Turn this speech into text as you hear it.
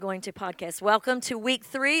Anointed Podcast. Welcome to week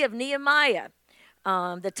 3 of Nehemiah.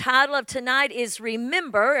 The title of tonight is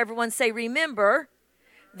Remember. Everyone say Remember.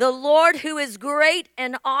 The Lord who is great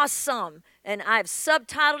and awesome. And I've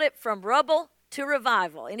subtitled it From Rubble to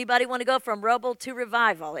Revival. Anybody want to go from rubble to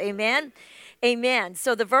revival? Amen? Amen.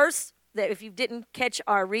 So the verse that if you didn't catch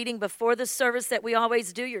our reading before the service that we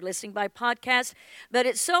always do, you're listening by podcast. But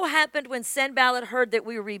it so happened when Sanballat heard that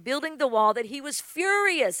we were rebuilding the wall that he was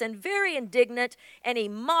furious and very indignant, and he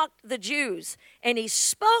mocked the Jews. And he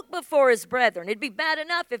spoke before his brethren. It'd be bad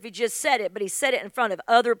enough if he just said it, but he said it in front of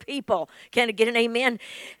other people. Can I get an amen?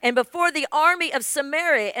 And before the army of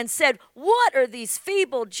Samaria, and said, "What are these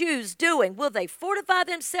feeble Jews doing? Will they fortify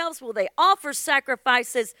themselves? Will they offer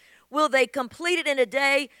sacrifices? Will they complete it in a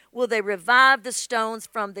day? Will they revive the stones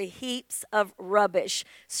from the heaps of rubbish,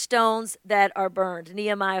 stones that are burned?"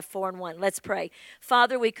 Nehemiah 4:1. Let's pray.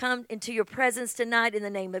 Father, we come into your presence tonight in the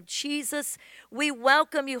name of Jesus. We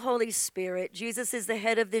welcome you, Holy Spirit. Jesus is the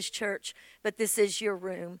head of this church, but this is your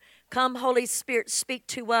room. Come, Holy Spirit, speak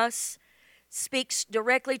to us. Speak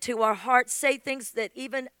directly to our hearts. Say things that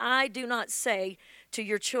even I do not say to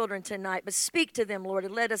your children tonight, but speak to them, Lord,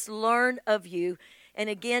 and let us learn of you. And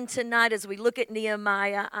again tonight, as we look at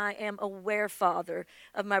Nehemiah, I am aware, Father,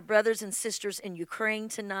 of my brothers and sisters in Ukraine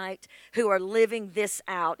tonight who are living this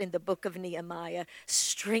out in the book of Nehemiah.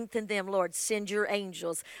 Strengthen them, Lord. Send your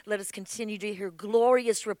angels. Let us continue to hear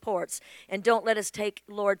glorious reports. And don't let us take,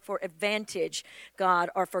 Lord, for advantage, God,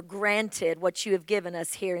 or for granted what you have given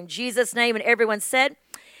us here. In Jesus' name, and everyone said,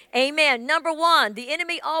 amen. Number 1, the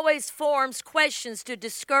enemy always forms questions to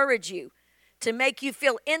discourage you, to make you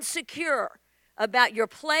feel insecure about your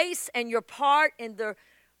place and your part in the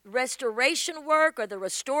restoration work or the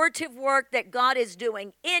restorative work that God is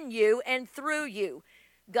doing in you and through you.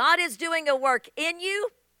 God is doing a work in you,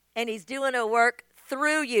 and he's doing a work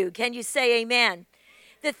through you. Can you say amen?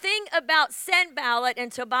 The thing about Sanballat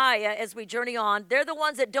and Tobiah as we journey on, they're the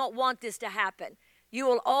ones that don't want this to happen. You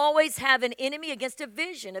will always have an enemy against a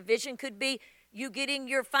vision. A vision could be you getting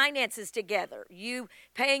your finances together, you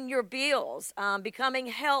paying your bills, becoming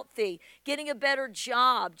healthy, getting a better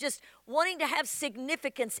job, just wanting to have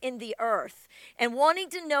significance in the earth and wanting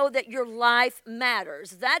to know that your life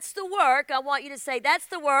matters. That's the work. I want you to say, that's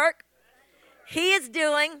the work he is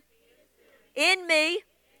doing in me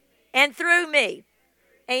and through me.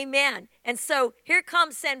 Amen. And so here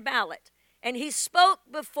comes Sanballat. And he spoke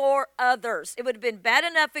before others. It would have been bad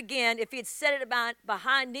enough again if he had said it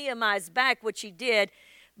behind Nehemiah's back, which he did.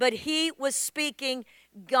 But he was speaking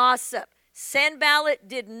gossip. Sanballat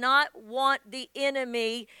did not want the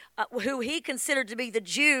enemy, who he considered to be the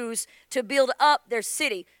Jews, to build up their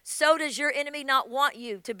city. So does your enemy not want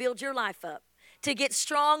you to build your life up, to get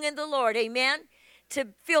strong in the Lord. Amen? To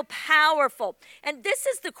feel powerful. And this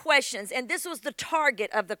is the questions, and this was the target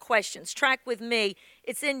of the questions. Track with me.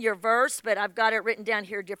 It's in your verse, but I've got it written down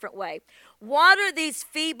here a different way. What are these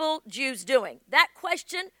feeble Jews doing? That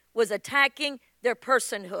question was attacking their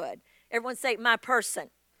personhood. Everyone say, my person.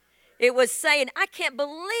 It was saying, I can't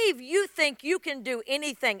believe you think you can do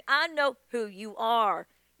anything. I know who you are.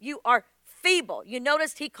 You are feeble. You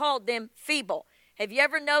noticed he called them feeble. Have you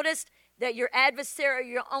ever noticed that your adversary,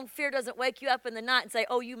 your own fear doesn't wake you up in the night and say,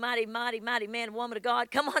 oh, you mighty, mighty, mighty man and woman of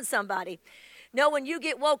God? Come on, somebody. No, when you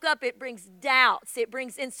get woke up, it brings doubts. It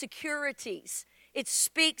brings insecurities. It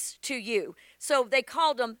speaks to you. So they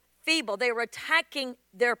called them feeble. They were attacking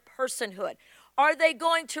their personhood. Are they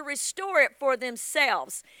going to restore it for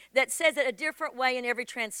themselves? That says it a different way in every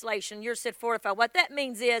translation. Yours said fortify. What that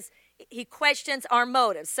means is he questions our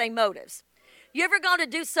motives. Say motives. You ever gone to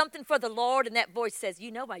do something for the Lord and that voice says, you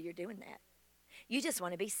know why you're doing that. You just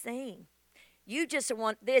want to be seen. You just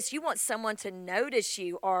want this. You want someone to notice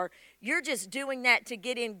you, or you're just doing that to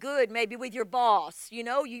get in good, maybe with your boss. You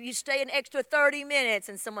know, you stay an extra 30 minutes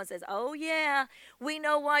and someone says, oh, yeah, we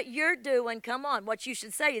know what you're doing. Come on. What you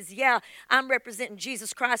should say is, yeah, I'm representing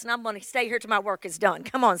Jesus Christ and I'm going to stay here till my work is done.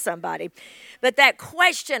 Come on, somebody. But that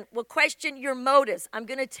question will question your motives. I'm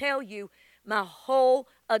going to tell you my whole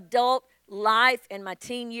adult life and my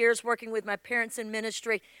teen years working with my parents in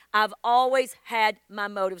ministry, I've always had my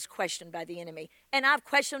motives questioned by the enemy. And I've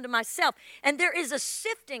questioned them myself. And there is a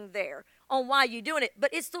sifting there on why you're doing it.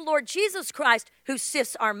 But it's the Lord Jesus Christ who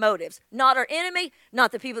sifts our motives. Not our enemy,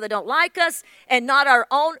 not the people that don't like us, and not our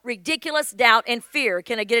own ridiculous doubt and fear.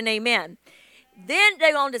 Can I get an amen? Then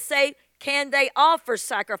they go on to say, can they offer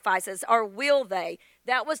sacrifices, or will they?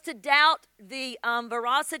 That was to doubt the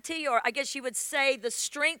veracity, or I guess you would say the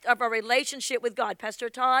strength of our relationship with God. Pastor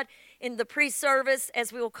Todd, in the pre-service,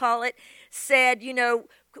 as we will call it, said, you know,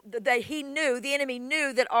 that the enemy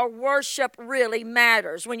knew that our worship really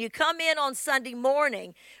matters. When you come in on Sunday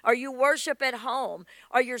morning, or you worship at home,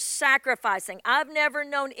 or you're sacrificing. I've never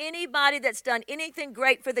known anybody that's done anything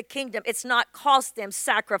great for the kingdom. It's not cost them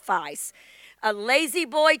sacrifice. A lazy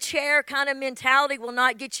boy chair kind of mentality will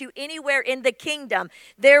not get you anywhere in the kingdom.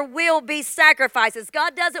 There will be sacrifices.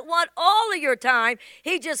 God doesn't want all of your time.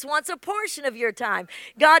 He just wants a portion of your time.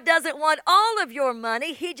 God doesn't want all of your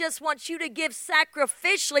money. He just wants you to give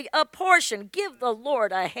sacrificially a portion. Give the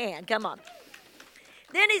Lord a hand. Come on.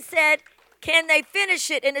 Then he said, can they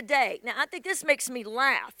finish it in a day? Now, I think this makes me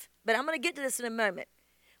laugh, but I'm going to get to this in a moment.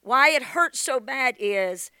 Why it hurts so bad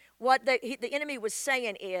is what the enemy was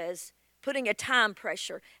saying is, putting a time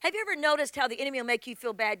pressure. Have you ever noticed how the enemy will make you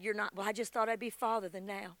feel bad? You're not, well, I just thought I'd be farther than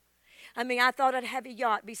now. I mean, I thought I'd have a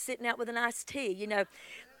yacht, be sitting out with an iced tea, you know.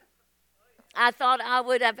 I thought I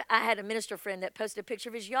would have, I had a minister friend that posted a picture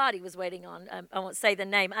of his yacht he was waiting on. I won't say the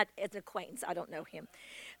name. It's an acquaintance. I don't know him.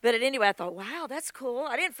 But anyway, I thought, wow, that's cool.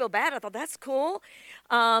 I didn't feel bad. I thought, that's cool.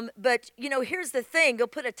 But, you know, here's the thing. They'll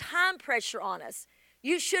put a time pressure on us.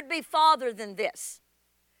 You should be farther than this.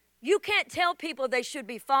 You can't tell people they should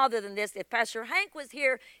be farther than this. If Pastor Hank was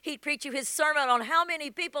here, he'd preach you his sermon on how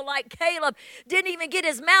many people like Caleb didn't even get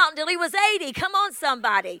his mountain till he was 80. Come on,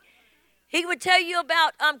 somebody. He would tell you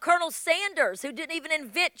about Colonel Sanders, who didn't even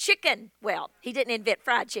invent chicken. Well, he didn't invent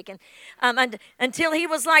fried chicken until he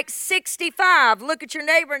was like 65. Look at your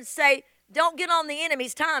neighbor and say, don't get on the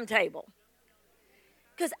enemy's timetable.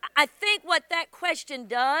 Because I think what that question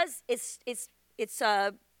does is it's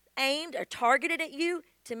aimed or targeted at you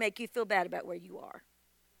to make you feel bad about where you are.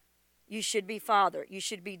 You should be farther. You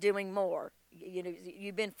should be doing more. You know,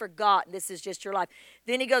 you've been forgotten. This is just your life.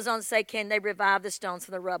 Then he goes on to say, can they revive the stones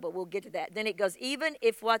from the rubble? We'll get to that. Then it goes, even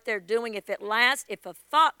if what they're doing, if it lasts, if a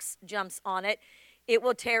fox jumps on it, it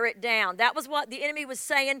will tear it down. That was what the enemy was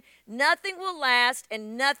saying. Nothing will last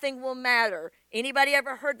and nothing will matter. Anybody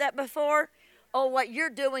ever heard that before? Oh, what you're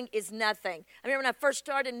doing is nothing. I remember when I first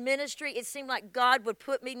started in ministry, it seemed like God would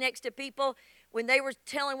put me next to people when they were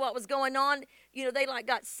telling what was going on. You know, they like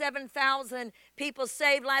got 7,000 people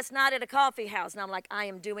saved last night at a coffee house. And I'm like, I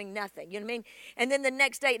am doing nothing. You know what I mean? And then the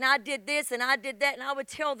next day, and I did this and I did that. And I would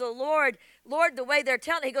tell the Lord, the way they're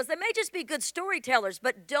telling, he goes, they may just be good storytellers,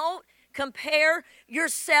 but don't compare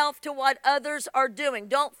yourself to what others are doing.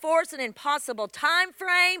 Don't force an impossible time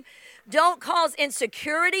frame. Don't cause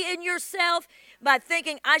insecurity in yourself by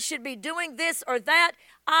thinking I should be doing this or that.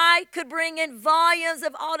 I could bring in volumes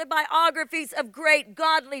of autobiographies of great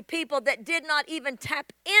godly people that did not even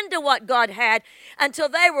tap into what God had until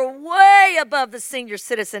they were way above the senior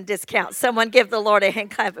citizen discount. Someone give the Lord a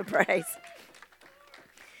hand clap of praise.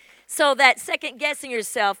 So that second guessing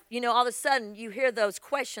yourself, you know, all of a sudden you hear those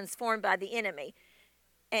questions formed by the enemy.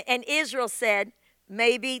 And Israel said,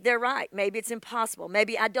 maybe they're right. Maybe it's impossible.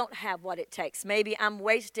 Maybe I don't have what it takes. Maybe I'm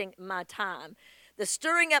wasting my time. The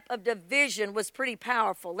stirring up of division was pretty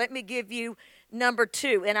powerful. Let me give you number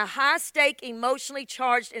 2. In a high-stake, emotionally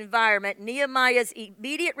charged environment, Nehemiah's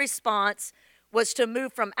immediate response was to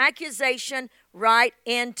move from accusation right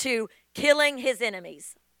into killing his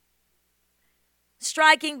enemies.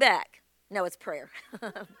 Striking back. No, it's prayer.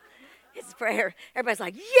 It's prayer. Everybody's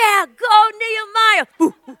like, yeah, go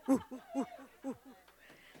Nehemiah.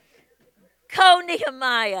 Go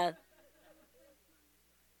Nehemiah.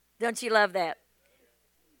 Don't you love that?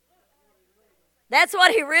 That's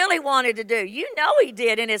what he really wanted to do. You know he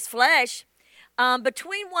did in his flesh.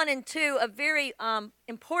 Between 1 and 2, a very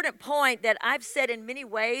important point that I've said in many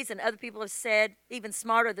ways, and other people have said even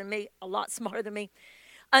smarter than me, a lot smarter than me.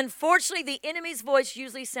 Unfortunately, the enemy's voice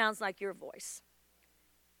usually sounds like your voice.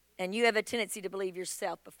 And you have a tendency to believe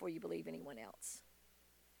yourself before you believe anyone else.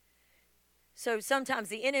 So sometimes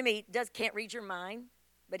the enemy can't read your mind,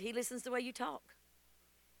 but he listens to the way you talk.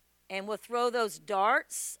 And will throw those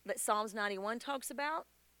darts that Psalms 91 talks about,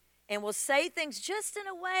 and will say things just in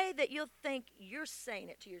a way that you'll think you're saying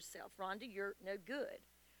it to yourself. Rhonda, you're no good.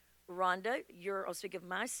 Rhonda, I'll speak of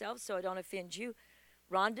myself so I don't offend you.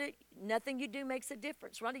 Rhonda, nothing you do makes a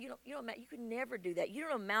difference. Rhonda, you could never do that. You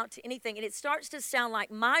don't amount to anything. And it starts to sound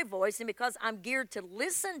like my voice, and because I'm geared to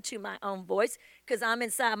listen to my own voice, because I'm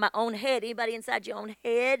inside my own head. Anybody inside your own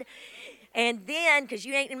head? And then, because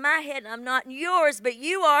you ain't in my head and I'm not in yours, but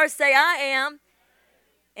you are, say I am.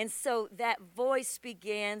 And so that voice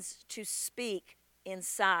begins to speak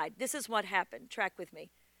inside. This is what happened. Track with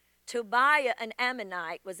me. Tobiah, an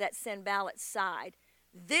Ammonite, was at Sanballat's side.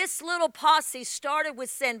 This little posse started with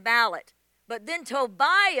Sanballat, but then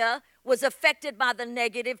Tobiah was affected by the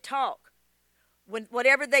negative talk. When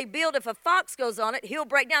whatever they build, if a fox goes on it, he'll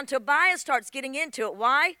break down. Tobiah starts getting into it.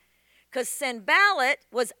 Why? because Sanballat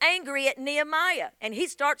was angry at Nehemiah, and he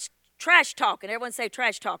starts trash talking. Everyone say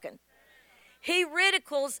trash talking. He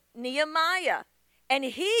ridicules Nehemiah, and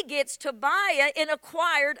he gets Tobiah in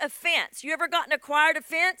acquired offense. You ever gotten acquired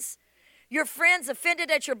offense? Your friend's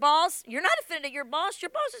offended at your boss. You're not offended at your boss. Your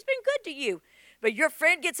boss has been good to you. But your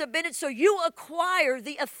friend gets offended, so you acquire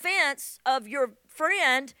the offense of your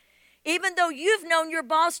friend, even though you've known your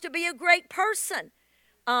boss to be a great person.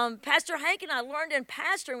 Pastor Hank and I learned in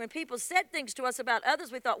pastoring, when people said things to us about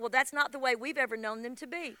others, we thought, well, that's not the way we've ever known them to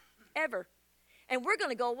be, ever. And we're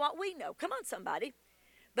going to go what we know. Come on, somebody.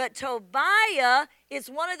 But Tobiah is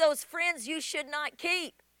one of those friends you should not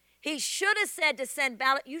keep. He should have said to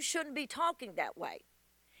Sanballat, you shouldn't be talking that way.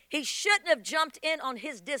 He shouldn't have jumped in on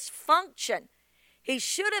his dysfunction. He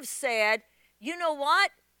should have said, you know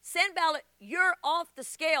what, Sanballat, you're off the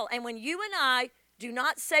scale. And when you and I do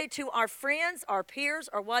not say to our friends, our peers,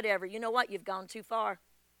 or whatever, you know what, you've gone too far.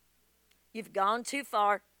 You've gone too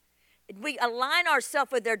far. We align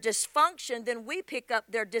ourselves with their dysfunction, then we pick up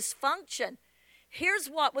their dysfunction. Here's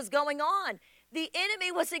what was going on. The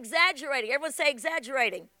enemy was exaggerating. Everyone say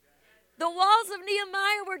exaggerating. The walls of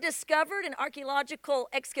Nehemiah were discovered in archaeological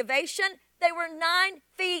excavation. They were 9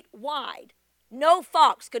 feet wide. No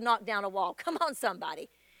fox could knock down a wall. Come on, somebody.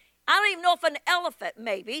 I don't even know if an elephant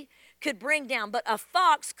maybe could bring down, but a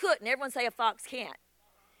fox couldn't. Everyone say a fox can't.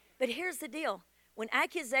 But here's the deal. When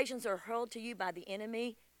accusations are hurled to you by the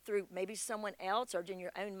enemy through maybe someone else or in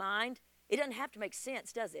your own mind, it doesn't have to make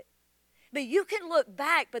sense, does it? But you can look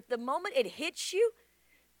back, but the moment it hits you,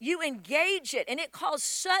 you engage it, and it caused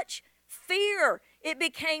such fear. It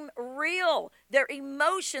became real. Their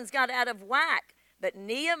emotions got out of whack. But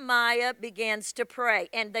Nehemiah begins to pray,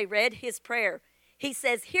 and they read his prayer. He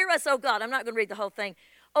says, hear us, O God. I'm not going to read the whole thing.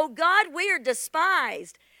 Oh God, we are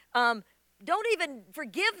despised. Don't even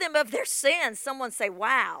forgive them of their sins. Someone say,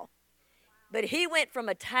 wow. But he went from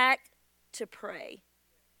attack to pray.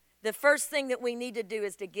 The first thing that we need to do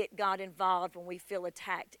is to get God involved when we feel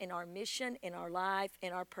attacked in our mission, in our life,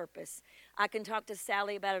 in our purpose. I can talk to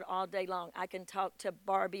Sally about it all day long. I can talk to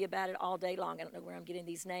Barbie about it all day long. I don't know where I'm getting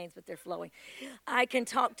these names, but they're flowing. I can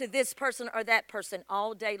talk to this person or that person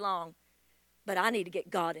all day long, but I need to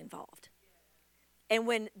get God involved. And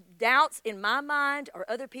when doubts in my mind or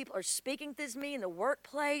other people are speaking to me in the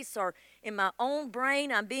workplace or in my own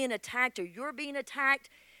brain, I'm being attacked or you're being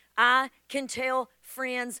attacked, I can tell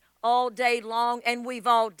friends all day long, and we've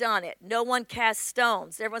all done it. No one casts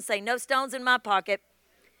stones. Everyone say, no stones in my pocket.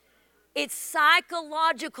 It's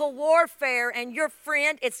psychological warfare, and your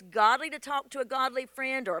friend, it's godly to talk to a godly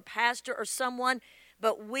friend or a pastor or someone,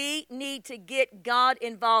 but we need to get God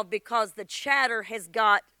involved because the chatter has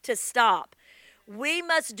got to stop. We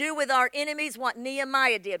must do with our enemies what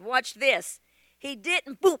Nehemiah did. Watch this. He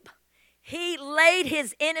didn't, boop. He laid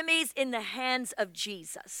his enemies in the hands of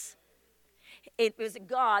Jesus. It was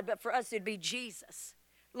God, but for us it'd be Jesus.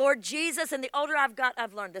 Lord Jesus, and the older I've got,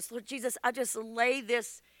 I've learned this. Lord Jesus, I just lay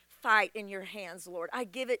this fight in your hands, Lord. I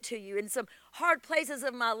give it to you. In some hard places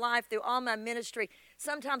of my life, through all my ministry,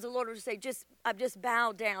 sometimes the Lord would say, I just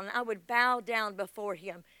bow down. And I would bow down before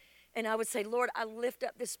him. And I would say, Lord, I lift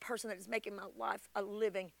up this person that is making my life a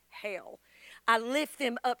living hell. I lift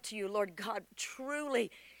them up to you, Lord God. Truly,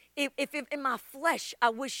 if in my flesh, I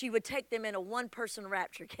wish you would take them in a one-person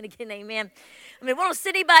rapture. Can I get an amen? I mean, we don't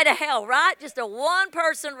send anybody to hell, right? Just a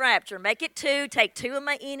one-person rapture. Make it 2. Take 2 of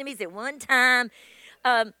my enemies at one time.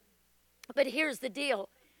 But here's the deal.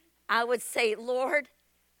 I would say, Lord,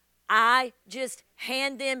 I just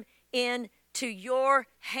hand them in to your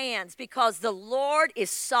hands because the Lord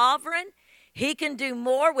is sovereign. He can do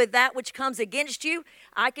more with that which comes against you.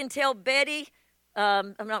 I can tell Betty,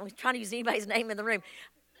 I'm not trying to use anybody's name in the room.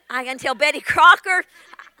 I can tell Betty Crocker.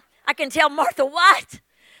 I can tell Martha White.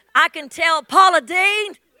 I can tell Paula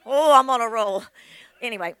Dean. Oh, I'm on a roll.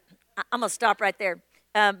 Anyway, I'm going to stop right there.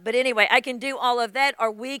 But anyway, I can do all of that,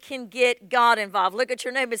 or we can get God involved. Look at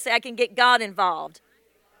your neighbor and say, I can get God involved.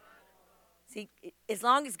 See, as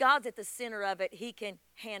long as God's at the center of it, he can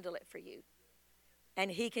handle it for you.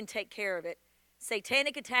 And he can take care of it.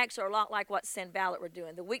 Satanic attacks are a lot like what Sanballat were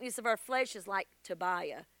doing. The weakness of our flesh is like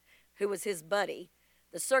Tobiah, who was his buddy.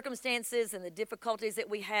 The circumstances and the difficulties that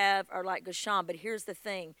we have are like Geshem. But here's the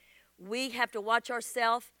thing. We have to watch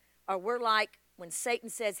ourselves, or we're like when Satan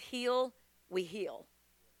says heal, we heal.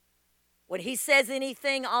 When he says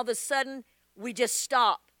anything, all of a sudden, we just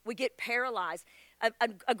stop. We get paralyzed.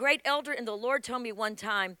 A great elder in the Lord told me one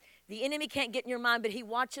time, the enemy can't get in your mind, but he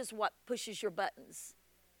watches what pushes your buttons.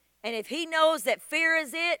 And if he knows that fear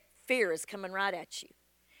is it, fear is coming right at you.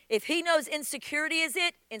 If he knows insecurity is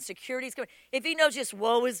it, insecurity is coming. If he knows just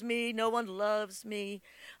woe is me, no one loves me,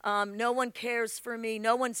 no one cares for me,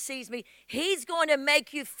 no one sees me, he's going to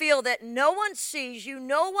make you feel that no one sees you,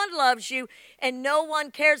 no one loves you, and no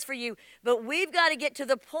one cares for you. But we've got to get to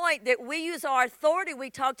the point that we use our authority we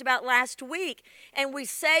talked about last week, and we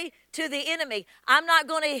say to the enemy, I'm not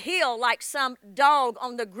going to heel like some dog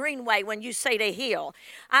on the greenway when you say to heel.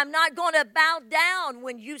 I'm not going to bow down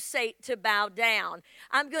when you say to bow down.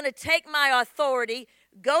 I'm going to take my authority,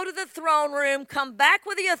 go to the throne room, come back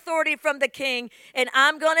with the authority from the king, and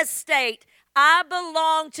I'm going to state, I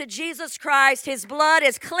belong to Jesus Christ. His blood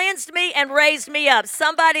has cleansed me and raised me up.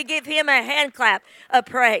 Somebody give him a hand clap of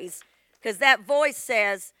praise, because that voice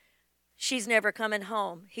says, she's never coming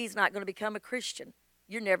home. He's not going to become a Christian.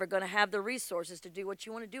 You're never going to have the resources to do what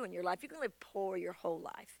you want to do in your life. You're going to live poor your whole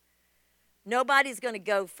life. Nobody's going to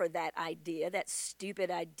go for that idea, that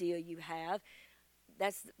stupid idea you have.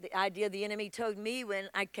 That's the idea the enemy told me when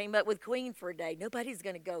I came up with Queen for a day. Nobody's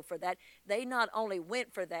going to go for that. They not only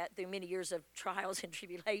went for that through many years of trials and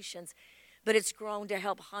tribulations, but it's grown to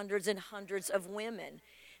help hundreds and hundreds of women.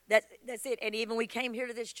 That's it. And even we came here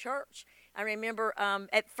to this church. I remember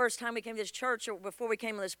at first time we came to this church, or before we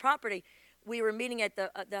came on this property, we were meeting at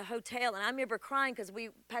the hotel, and I remember crying because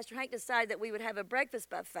Pastor Hank decided that we would have a breakfast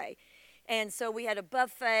buffet. And so we had a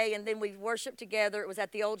buffet, and then we worshiped together. It was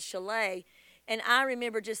at the old chalet. And I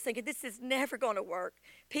remember just thinking, this is never going to work.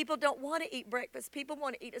 People don't want to eat breakfast. People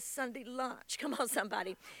want to eat a Sunday lunch. Come on,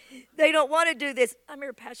 somebody. They don't want to do this. I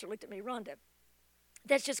remember Pastor looked at me, Rhonda,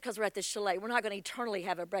 that's just because we're at the chalet. We're not going to eternally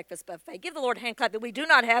have a breakfast buffet. Give the Lord a hand clap that we do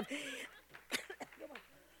not have.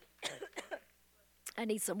 I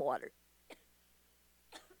need some water.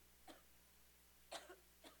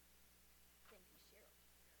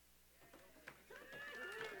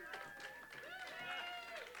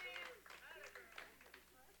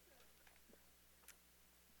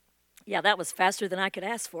 Yeah, that was faster than I could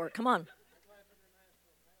ask for. Come on.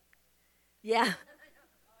 Yeah.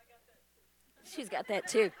 She's got that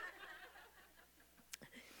too.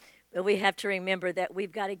 But we have to remember that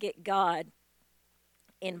we've got to get God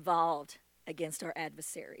involved against our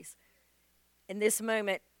adversaries. In this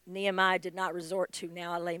moment, Nehemiah did not resort to,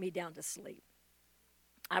 now I lay me down to sleep.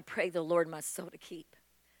 I pray the Lord my soul to keep.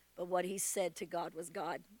 But what he said to God was,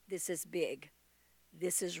 God, this is big.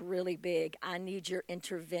 This is really big. I need your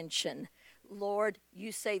intervention. Lord,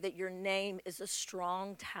 you say that your name is a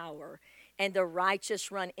strong tower, and the righteous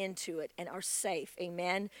run into it and are safe.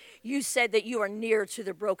 Amen. You said that you are near to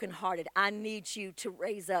the brokenhearted. I need you to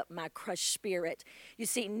raise up my crushed spirit. You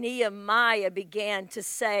see, Nehemiah began to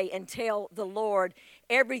say and tell the Lord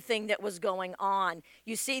everything that was going on.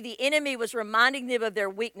 You see, the enemy was reminding them of their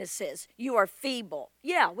weaknesses. You are feeble.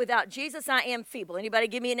 Yeah, without Jesus, I am feeble. Anybody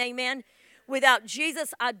give me an amen? Without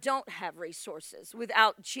Jesus, I don't have resources.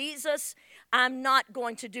 Without Jesus, I'm not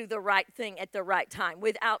going to do the right thing at the right time.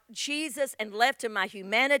 Without Jesus and left to my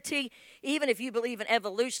humanity, even if you believe in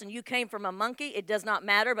evolution, you came from a monkey, it does not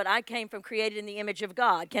matter, but I came from created in the image of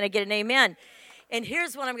God. Can I get an amen? And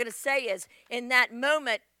here's what I'm going to say is, in that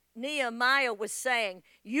moment, Nehemiah was saying,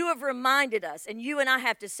 you have reminded us, and you and I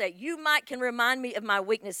have to say, you can remind me of my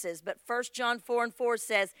weaknesses, but 1 John 4:4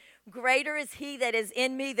 says, greater is he that is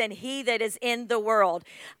in me than he that is in the world.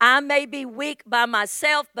 I may be weak by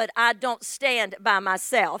myself, but I don't stand by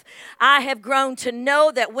myself. I have grown to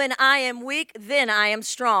know that when I am weak, then I am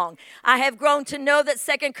strong. I have grown to know that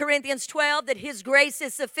 2 Corinthians 12, that his grace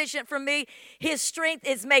is sufficient for me. His strength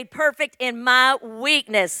is made perfect in my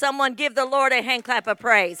weakness. Someone give the Lord a hand clap of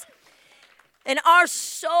praise. And our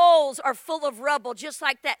souls are full of rubble, just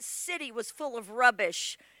like that city was full of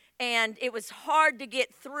rubbish. And it was hard to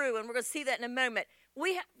get through, and we're going to see that in a moment.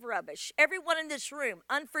 We have rubbish. Everyone in this room,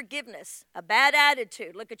 unforgiveness, a bad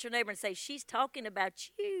attitude. Look at your neighbor and say, she's talking about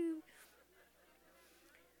you.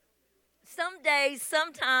 Some days,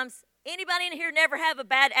 sometimes, anybody in here never have a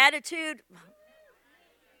bad attitude?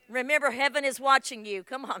 Remember, heaven is watching you.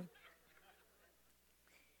 Come on.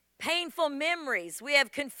 Painful memories. We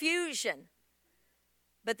have confusion.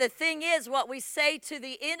 But the thing is, what we say to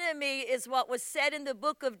the enemy is what was said in the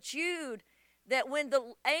book of Jude, that when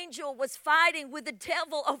the angel was fighting with the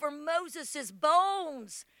devil over Moses'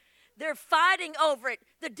 bones, they're fighting over it.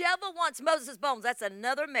 The devil wants Moses' bones. That's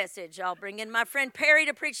another message. I'll bring in my friend Perry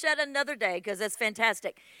to preach that another day because that's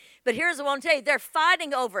fantastic. But here's what I want to tell you. They're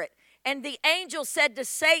fighting over it. And the angel said to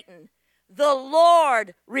Satan, the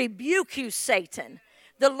Lord rebuke you, Satan.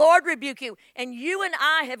 The Lord rebuke you. And you and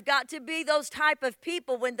I have got to be those type of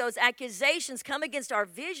people when those accusations come against our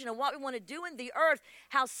vision of what we want to do in the earth,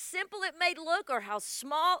 how simple it may look or how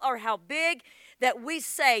small or how big, that we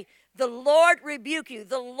say, The Lord rebuke you.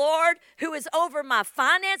 The Lord who is over my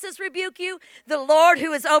finances rebuke you. The Lord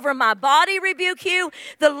who is over my body rebuke you.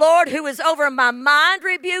 The Lord who is over my mind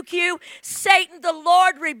rebuke you. Satan, the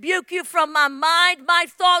Lord rebuke you from my mind. My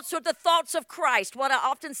thoughts are the thoughts of Christ. What I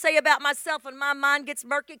often say about myself when my mind gets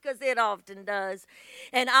murky, because it often does.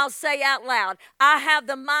 And I'll say out loud, I have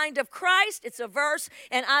the mind of Christ. It's a verse.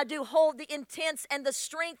 And I do hold the intents and the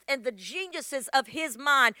strength and the geniuses of his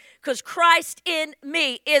mind, because Christ in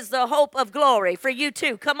me is the hope of glory for you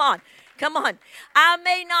too. Come on. Come on. I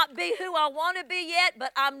may not be who I want to be yet,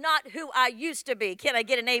 but I'm not who I used to be. Can I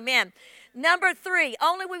get an amen? Number 3,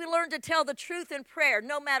 only when we learn to tell the truth in prayer,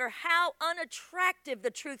 no matter how unattractive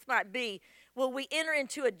the truth might be, will we enter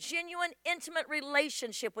into a genuine, intimate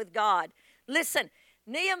relationship with God. Listen,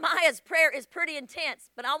 Nehemiah's prayer is pretty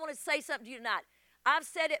intense, but I want to say something to you tonight. I've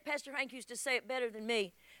said it. Pastor Hank used to say it better than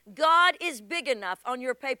me. God is big enough on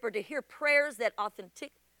your paper to hear prayers that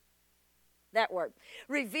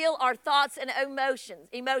reveal our thoughts and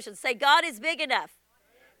emotions. Say, God is big enough.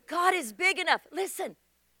 God is big enough. Listen.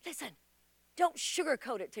 Don't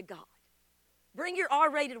sugarcoat it to God. Bring your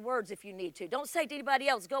R-rated words if you need to. Don't say it to anybody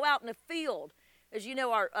else. Go out in the field. As you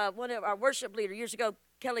know, one of our worship leaders years ago,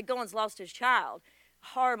 Kelly Goins, lost his child.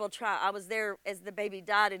 Horrible trial. I was there as the baby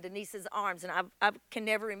died in Denise's arms, and I can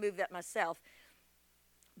never remove that myself.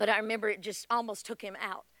 But I remember it just almost took him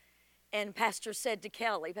out. And Pastor said to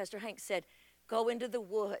Kelly, Pastor Hank said, go into the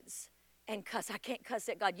woods and cuss. I can't cuss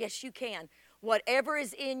at God. Yes, you can. Whatever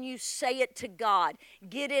is in you, say it to God.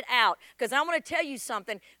 Get it out. Because I want to tell you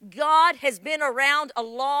something. God has been around a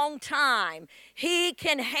long time. He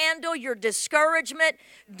can handle your discouragement.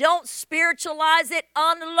 Don't spiritualize it.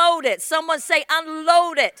 Unload it. Someone say,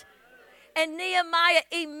 unload it. And Nehemiah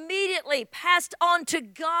immediately passed on to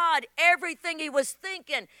God everything he was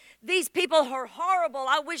thinking. These people are horrible.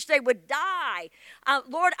 I wish they would die.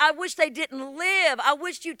 Lord, I wish they didn't live. I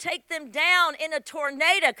wish you'd take them down in a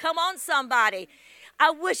tornado. Come on, somebody.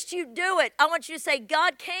 I wish you'd do it. I want you to say,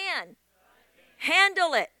 God can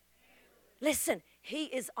handle it. Listen, he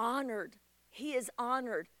is honored. He is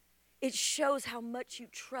honored. It shows how much you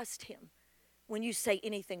trust him when you say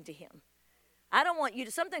anything to him. I don't want you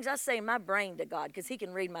to, some things I say in my brain to God because he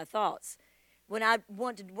can read my thoughts. When I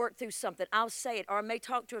want to work through something, I'll say it, or I may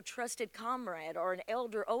talk to a trusted comrade or an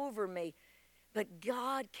elder over me. But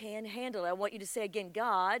God can handle it. I want you to say again,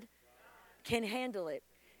 God can handle it.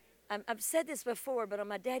 I've said this before, but on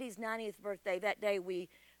my daddy's 90th birthday, that day we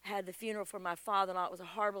had the funeral for my father-in-law. It was a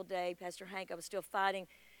horrible day. Pastor Hank, I was still fighting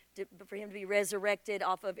for him to be resurrected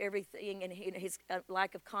off of everything and his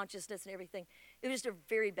lack of consciousness and everything. It was just a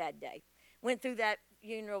very bad day. Went through that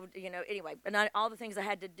funeral, anyway, and all the things I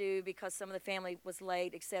had to do because some of the family was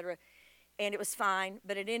late, etc. And it was fine,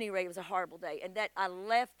 but at any rate, it was a horrible day. And that I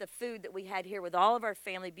left the food that we had here with all of our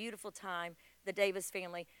family, beautiful time, the Davis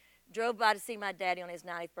family, drove by to see my daddy on his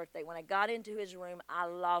 90th birthday. When I got into his room, I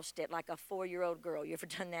lost it like a 4-year-old girl. You ever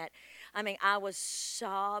done that? I mean, I was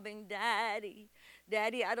sobbing, Daddy,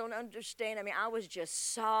 I don't understand. I mean, I was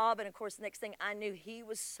just sobbing. Of course, the next thing I knew, he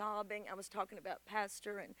was sobbing. I was talking about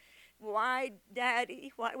Pastor and why,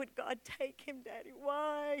 Daddy? Why would God take him, Daddy?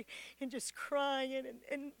 Why? And just crying.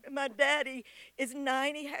 And my daddy is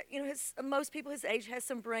 90. Most people his age has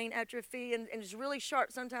some brain atrophy and is really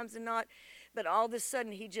sharp sometimes and not. But all of a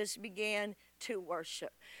sudden, he just began to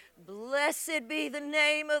worship. Blessed be the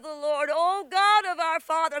name of the Lord, oh God of our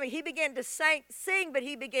Father. I mean, he began to sing, but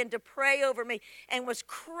he began to pray over me and was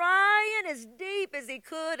crying as deep as he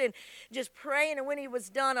could and just praying. And when he was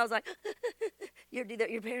done, I was like, you do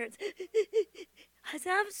that, your parents. I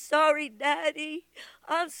said, I'm sorry, Daddy.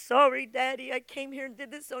 I'm sorry, Daddy. I came here and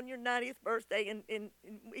did this on your 90th birthday. And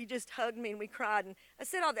he just hugged me and we cried. And I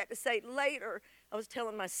said all that to say later, I was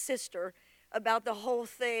telling my sister about the whole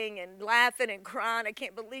thing and laughing and crying. I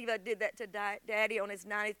can't believe I did that to Daddy on his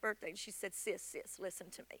 90th birthday. And she said, sis, listen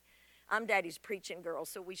to me. I'm Daddy's preaching girl,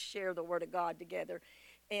 so we share the Word of God together.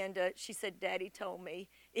 And she said, Daddy told me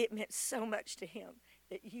it meant so much to him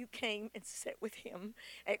that you came and sat with him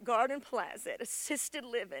at Garden Plaza at Assisted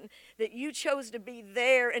Living, that you chose to be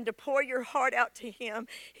there and to pour your heart out to him.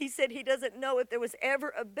 He said he doesn't know if there was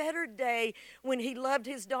ever a better day when he loved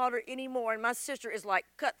his daughter anymore. And my sister is like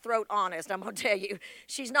cutthroat honest, I'm going to tell you.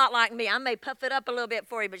 She's not like me. I may puff it up a little bit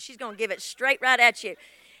for you, but she's going to give it straight right at you.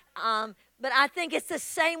 But I think it's the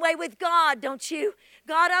same way with God, don't you?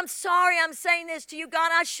 God, I'm sorry I'm saying this to you. God,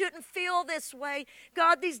 I shouldn't feel this way.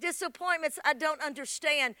 God, these disappointments, I don't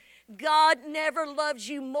understand. God never loves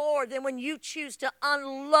you more than when you choose to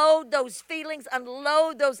unload those feelings,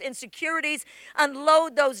 unload those insecurities,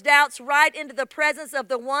 unload those doubts right into the presence of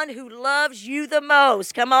the one who loves you the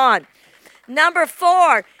most. Come on. Number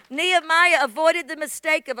 4, Nehemiah avoided the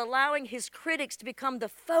mistake of allowing his critics to become the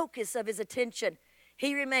focus of his attention.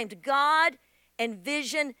 He remained God and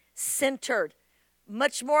vision centered.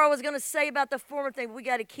 Much more I was going to say about the former thing, but we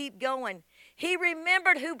got to keep going. He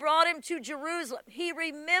remembered who brought him to Jerusalem. He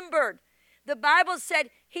remembered. The Bible said,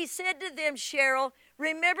 he said to them, Cheryl,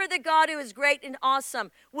 remember the God who is great and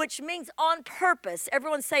awesome, which means on purpose.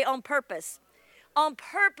 Everyone say on purpose. On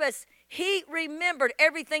purpose, he remembered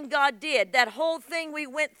everything God did. That whole thing we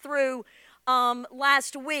went through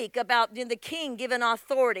last week about the king given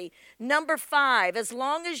authority. Number 5, as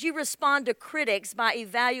long as you respond to critics by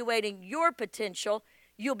evaluating your potential,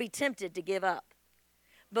 you'll be tempted to give up.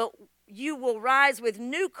 But you will rise with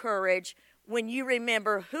new courage when you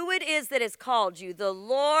remember who it is that has called you. The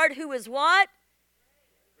Lord who is what?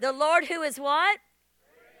 The Lord who is what?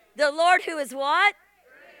 The Lord who is what?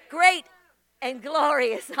 Great and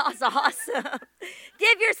glorious. That's awesome.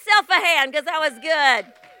 Give yourself a hand because that was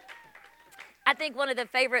good. I think one of the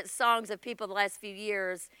favorite songs of people the last few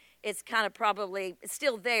years, it's kind of probably, it's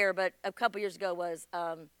still there, but a couple years ago was,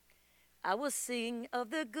 I will sing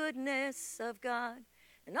of the goodness of God,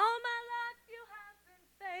 and all my life you have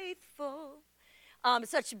been faithful.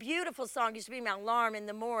 Such a beautiful song. It used to be my alarm in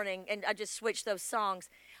the morning, and I just switched those songs.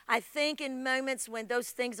 I think in moments when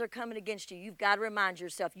those things are coming against you, you've got to remind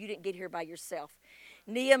yourself you didn't get here by yourself.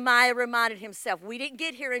 Nehemiah reminded himself, we didn't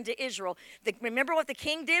get here into Israel. Remember what the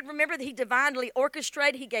king did? Remember that he divinely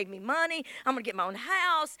orchestrated. He gave me money. I'm going to get my own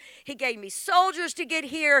house. He gave me soldiers to get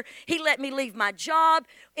here. He let me leave my job.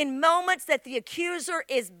 In moments that the accuser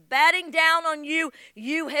is batting down on you,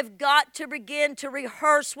 you have got to begin to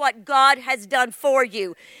rehearse what God has done for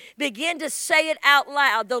you. Begin to say it out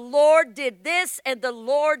loud. The Lord did this and the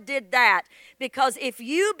Lord did that. Because if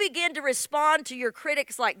you begin to respond to your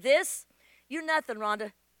critics like this, you're nothing,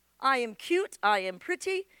 Rhonda. I am cute, I am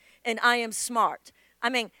pretty, and I am smart. I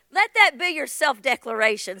mean, let that be your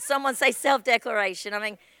self-declaration. Someone say self-declaration. I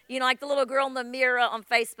mean, you know, like the little girl in the mirror on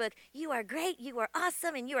Facebook, you are great, you are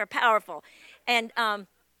awesome, and you are powerful. And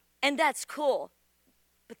that's cool.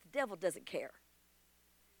 But the devil doesn't care.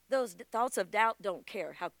 Those thoughts of doubt don't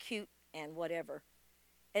care how cute and whatever.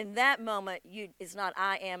 In that moment, it's not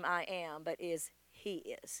I am, but is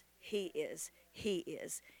he is. He is. He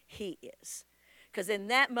is. He is. Because in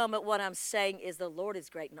that moment, what I'm saying is the Lord is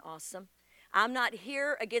great and awesome. I'm not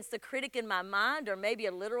here against the critic in my mind or maybe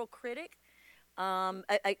a literal critic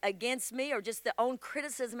against me or just the own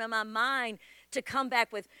criticism in my mind to come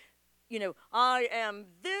back with, you know, I am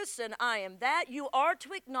this and I am that. You are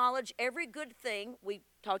to acknowledge every good thing. We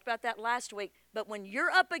talked about that last week. But when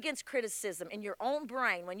you're up against criticism in your own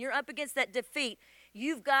brain, when you're up against that defeat,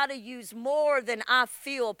 you've got to use more than I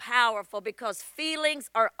feel powerful because feelings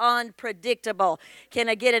are unpredictable. Can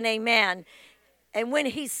I get an amen? And when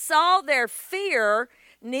he saw their fear,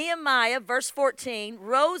 Nehemiah, verse 14,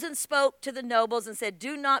 rose and spoke to the nobles and said,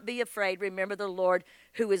 do not be afraid. Remember the Lord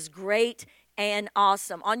who is great and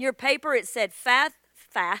awesome. On your paper it said faith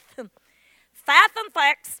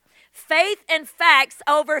and facts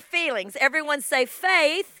over feelings. Everyone say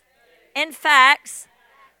faith and facts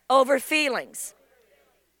over feelings.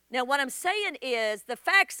 Now, what I'm saying is the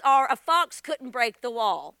facts are a fox couldn't break the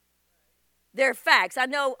wall. They're facts. I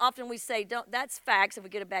know often we say, that's facts if we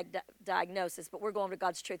get a bad diagnosis, but we're going to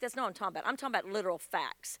God's truth. That's not what I'm talking about. I'm talking about literal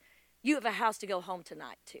facts. You have a house to go home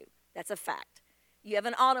tonight to. That's a fact. You have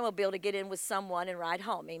an automobile to get in with someone and ride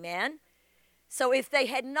home. Amen? So if they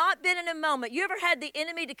had not been in a moment, you ever had the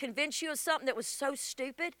enemy to convince you of something that was so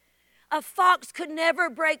stupid? A fox could never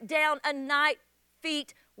break down a 9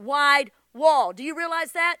 feet wide wall. Do you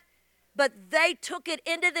realize that? But they took it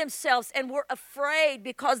into themselves and were afraid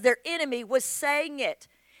because their enemy was saying it.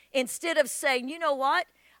 Instead of saying, you know what?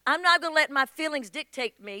 I'm not going to let my feelings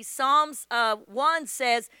dictate me. Psalms 1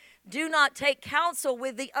 says, do not take counsel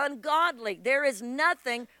with the ungodly. There is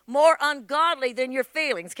nothing more ungodly than your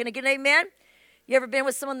feelings. Can I get an amen? You ever been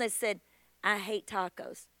with someone that said, I hate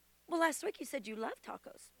tacos? Well, last week you said you love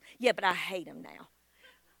tacos. Yeah, but I hate them now.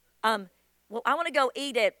 Well, I want to go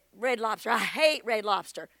eat at Red Lobster. I hate Red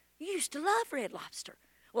Lobster. You used to love Red Lobster.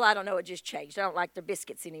 Well, I don't know. It just changed. I don't like their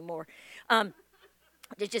biscuits anymore.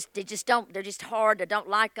 They're just hard. I don't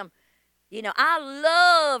like them. You know, I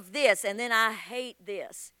love this, and then I hate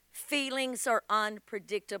this. Feelings are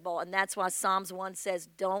unpredictable, and that's why Psalms 1 says,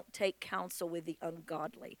 don't take counsel with the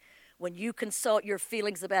ungodly. When you consult your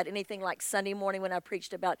feelings about anything like Sunday morning when I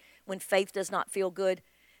preached about when faith does not feel good,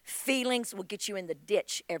 feelings will get you in the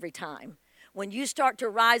ditch every time. When you start to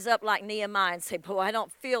rise up like Nehemiah and say, boy, I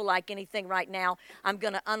don't feel like anything right now, I'm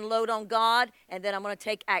going to unload on God, and then I'm going to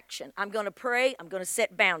take action. I'm going to pray. I'm going to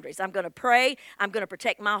set boundaries. I'm going to pray. I'm going to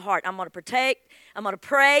protect my heart. I'm going to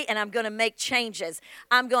pray, and I'm going to make changes.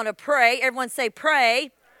 I'm going to pray. Everyone say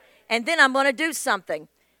pray, and then I'm going to do something.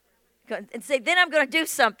 And say, then I'm going to do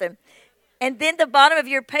something. And then the bottom of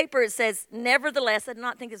your paper, it says, nevertheless, I did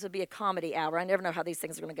not think this would be a comedy hour. I never know how these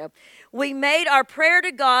things are going to go. We made our prayer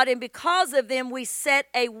to God, and because of them, we set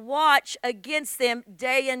a watch against them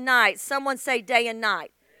day and night. Someone say day and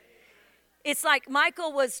night. It's like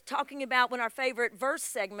Michael was talking about when our favorite verse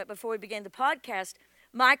segment before we began the podcast,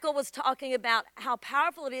 Michael was talking about how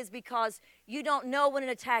powerful it is because you don't know when an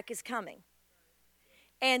attack is coming.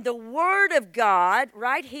 And the Word of God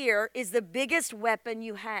right here is the biggest weapon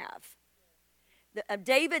you have.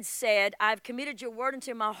 David said, I've committed your word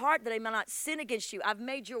into my heart that I may not sin against you. I've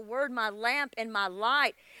made your word my lamp and my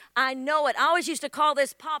light. I know it. I always used to call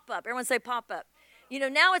this pop-up. Everyone say pop-up. You know,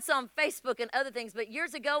 now it's on Facebook and other things, but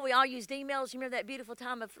years ago we all used emails. You remember that beautiful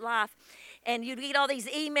time of life? And you'd get all these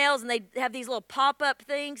emails and they'd have these little pop-up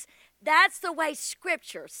things. That's the way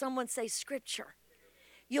Scripture, someone say Scripture.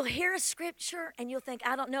 You'll hear a Scripture and you'll think,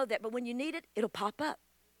 I don't know that, but when you need it, it'll pop up.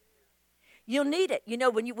 You'll need it. You know,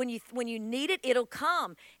 when you need it, it'll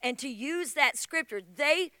come. And to use that Scripture,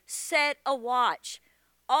 they set a watch.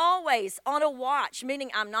 Always on a watch, meaning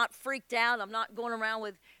I'm not freaked out. I'm not going around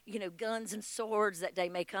with, guns and swords. That day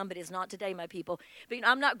may come, but it's not today, my people. But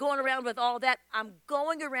I'm not going around with all that. I'm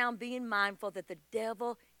going around being mindful that the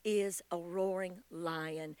devil is a roaring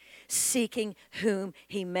lion, seeking whom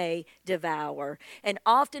he may devour. And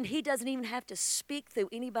often he doesn't even have to speak through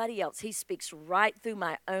anybody else. He speaks right through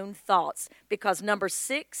my own thoughts. Because number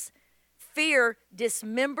 6, fear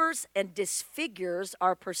dismembers and disfigures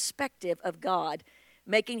our perspective of God,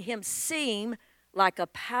 making him seem like a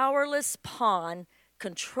powerless pawn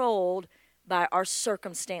controlled by our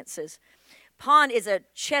circumstances. Pawn is a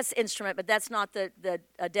chess instrument, but that's not the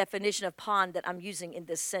definition of pawn that I'm using in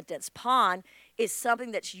this sentence. Pawn is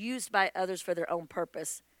something that's used by others for their own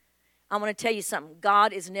purpose. I want to tell you something.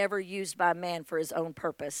 God is never used by man for his own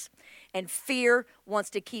purpose. And fear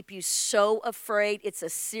wants to keep you so afraid. It's a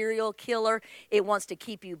serial killer. It wants to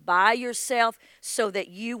keep you by yourself so that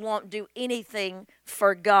you won't do anything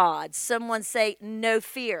for God. Someone say, no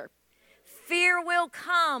fear. Fear will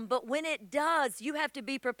come, but when it does, you have to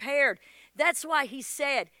be prepared. That's why he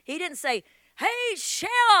didn't say, hey,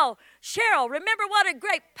 Cheryl, remember what a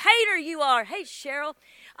great painter you are. Hey, Cheryl,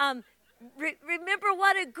 remember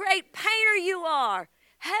what a great painter you are.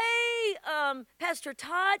 Hey, Pastor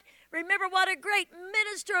Todd, remember what a great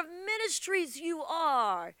minister of ministries you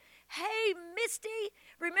are. Hey, Misty,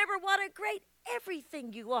 remember what a great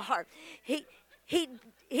everything you are.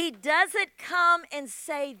 He doesn't come and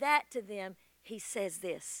say that to them. He says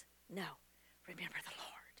this, no, remember the Lord.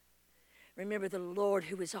 Remember the Lord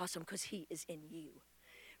who is awesome because he is in you.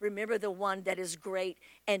 Remember the one that is great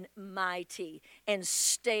and mighty, and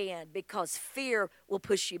stand, because fear will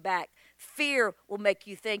push you back. Fear will make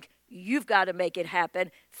you think you've got to make it happen.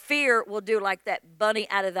 Fear will do like that bunny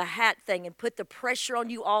out of the hat thing and put the pressure on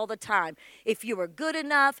you all the time. If you were good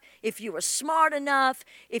enough, if you were smart enough,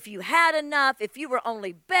 if you had enough, if you were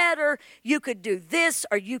only better, you could do this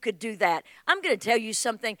or you could do that. I'm going to tell you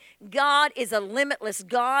something. God is a limitless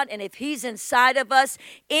God, and if he's inside of us,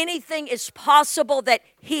 anything is possible that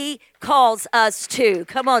he calls us to.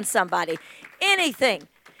 Come on, somebody. Anything.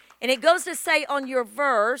 And it goes to say on your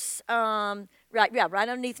verse, right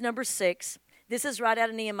underneath number 6. This is right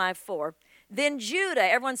out of Nehemiah 4. Then Judah,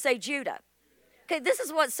 everyone say Judah. Okay, this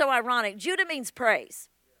is what's so ironic. Judah means praise.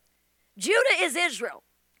 Judah is Israel.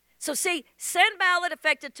 So see, Sanballat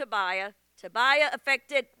affected Tobiah. Tobiah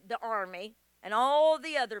affected the army and all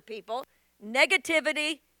the other people.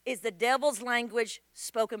 Negativity is the devil's language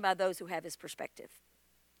spoken by those who have his perspective.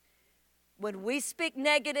 When we speak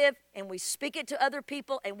negative and we speak it to other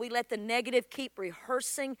people and we let the negative keep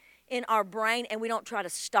rehearsing in our brain and we don't try to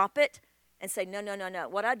stop it and say, no.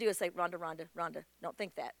 What I do is say, Rhonda, don't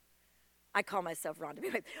think that. I call myself Rhonda.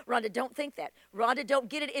 Rhonda, don't think that. Rhonda, don't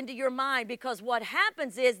get it into your mind, because what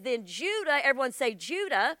happens is then Judah, everyone say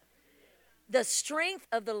Judah, the strength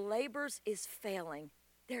of the labors is failing.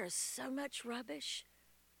 There is so much rubbish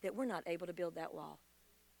that we're not able to build that wall.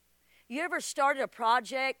 You ever started a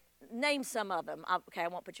project? Name some of them. Okay, I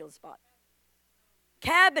won't put you on the spot.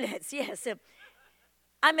 Cabinets, yes.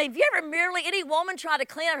 I mean, have you ever merely, any woman try to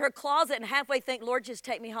clean out her closet and halfway think, Lord, just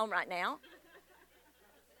take me home right now?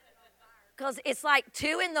 Because it's like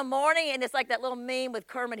 2 in the morning, and it's like that little meme with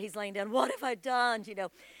Kermit. He's laying down, what have I done,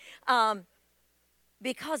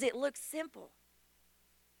 Because it looks simple.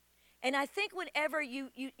 And I think whenever you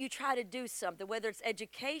try to do something, whether it's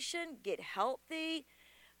education, get healthy,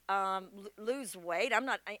 lose weight. I'm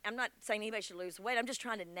not saying anybody should lose weight. I'm just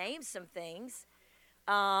trying to name some things.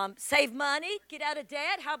 Save money, get out of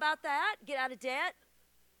debt. How about that? Get out of debt.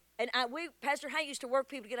 And Pastor Hank used to work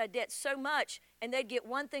people to get out of debt so much, and they'd get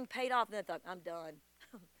one thing paid off, and they thought, I'm done.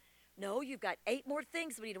 No, you've got 8 more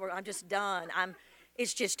things we need to work on. I'm just done.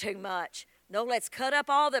 It's just too much. No, let's cut up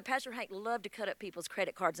all the. Pastor Hank loved to cut up people's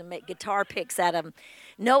credit cards and make guitar picks out of them.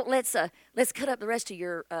 No, let's cut up the rest of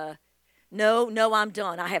your. No, I'm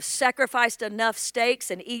done. I have sacrificed enough steaks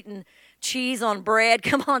and eaten cheese on bread.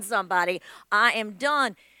 Come on, somebody. I am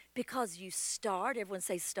done. Because you start. Everyone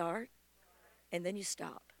say start. And then you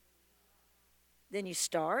stop. Then you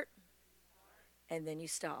start. And then you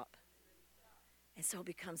stop. And so it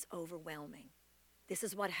becomes overwhelming. This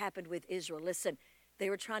is what happened with Israel. Listen, they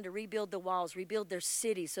were trying to rebuild the walls, rebuild their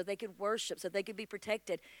cities so they could worship, so they could be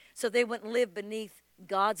protected, so they wouldn't live beneath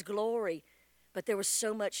God's glory. But there was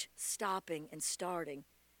so much stopping and starting.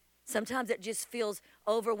 Sometimes it just feels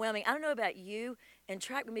overwhelming. I don't know about you, and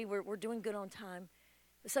track with me, we're doing good on time.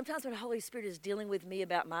 But sometimes when the Holy Spirit is dealing with me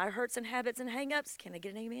about my hurts and habits and hang-ups, can I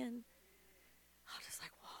get an amen? I'm just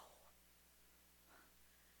like, whoa.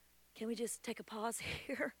 Can we just take a pause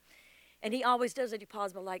here? And he always does let you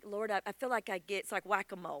pause, but like, Lord, I feel like it's like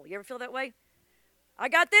whack-a-mole. You ever feel that way? I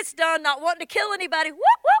got this done, not wanting to kill anybody. Whoop,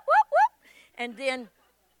 whoop, whoop, whoop.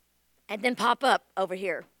 And then pop up over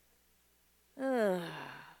here. Or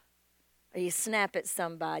you snap at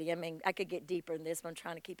somebody. I mean, I could get deeper in this, but I'm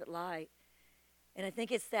trying to keep it light. And I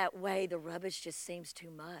think it's that way. The rubbish just seems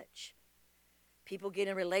too much. People get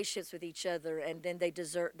in relationships with each other, and then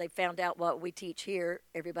they found out what we teach here.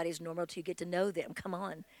 Everybody's normal till you get to know them. Come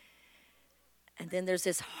on. And then there's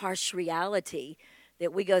this harsh reality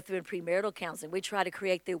that we go through in premarital counseling. We try to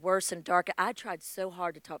create the worst and dark. I tried so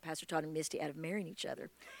hard to talk Pastor Todd and Misty out of marrying each other.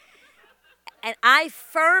 And I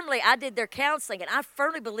did their counseling, and I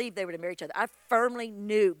firmly believed they were to marry each other. I firmly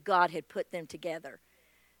knew God had put them together.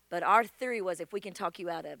 But our theory was, if we can talk you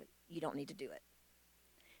out of it, you don't need to do it.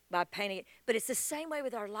 By painting it. But it's the same way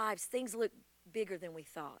with our lives. Things look bigger than we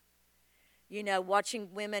thought. You know,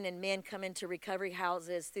 watching women and men come into recovery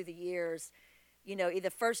houses through the years, you know, the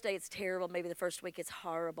first day it's terrible, maybe the first week it's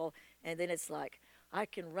horrible, and then it's like, I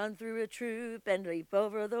can run through a troop and leap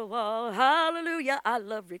over the wall. Hallelujah. I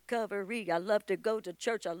love recovery. I love to go to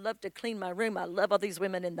church. I love to clean my room. I love all these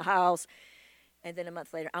women in the house. And then a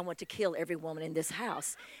month later, I want to kill every woman in this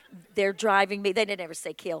house. They're driving me. They didn't ever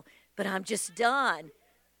say kill, but I'm just done.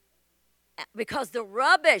 Because the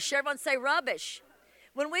rubbish, everyone say rubbish.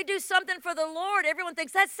 When we do something for the Lord, everyone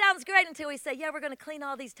thinks, that sounds great, until we say, yeah, we're going to clean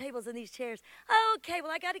all these tables and these chairs. Okay,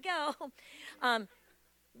 well, I got to go.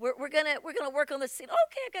 We're gonna work on this scene.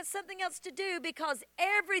 Okay, I got something else to do, because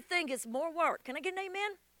everything is more work. Can I get an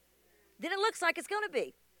amen? Then it looks like it's going to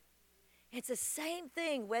be. It's the same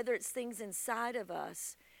thing, whether it's things inside of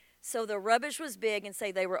us. So the rubbish was big, and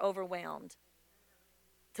say they were overwhelmed.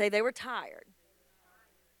 Say they were tired.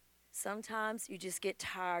 Sometimes you just get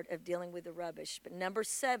tired of dealing with the rubbish. But number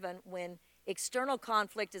 7, when external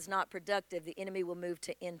conflict is not productive, the enemy will move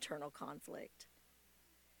to internal conflict.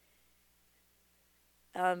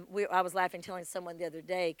 I was laughing, telling someone the other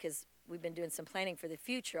day, because we've been doing some planning for the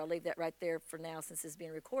future. I'll leave that right there for now since it's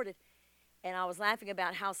being recorded. And I was laughing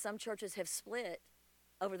about how some churches have split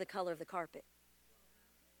over the color of the carpet.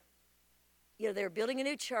 You know, they were building a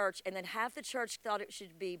new church, and then half the church thought it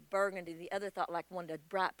should be burgundy. The other thought wanted a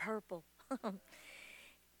bright purple.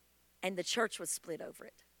 And the church was split over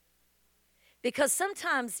it. Because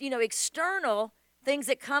sometimes, external things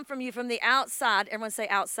that come from you from the outside, everyone say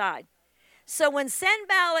outside. So when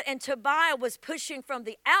Sanballat and Tobiah was pushing from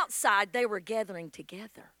the outside, they were gathering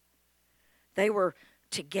together. They were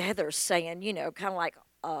together saying, kind of like,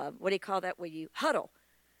 what do you call that when you huddle?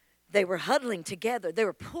 They were huddling together. They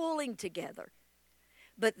were pulling together.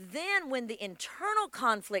 But then when the internal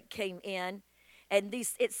conflict came in, and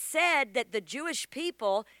it said that the Jewish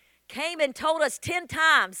people came and told us 10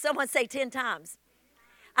 times. Someone say 10 times.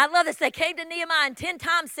 I love this. They came to Nehemiah and 10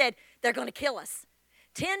 times said, they're going to kill us.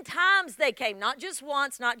 10 times they came, not just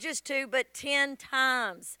once, not just 2, but 10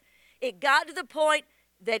 times. It got to the point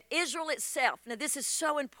that Israel itself, now this is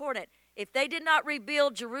so important, if they did not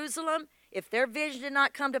rebuild Jerusalem, if their vision did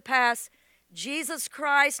not come to pass, Jesus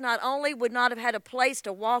Christ not only would not have had a place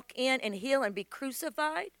to walk in and heal and be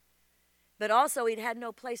crucified, but also he'd had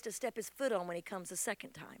no place to step his foot on when he comes the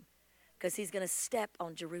second time, because he's going to step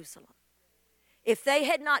on Jerusalem. If they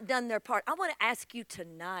had not done their part, I want to ask you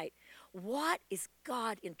tonight, what is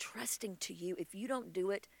God entrusting to you? If you don't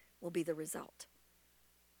do it, will be the result.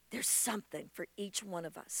 There's something for each one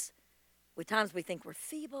of us. With times we think we're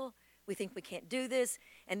feeble. We think we can't do this.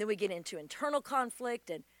 And then we get into internal conflict,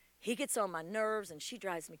 and he gets on my nerves, and she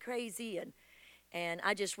drives me crazy. And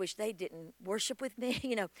I just wish they didn't worship with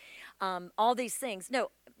me, all these things. No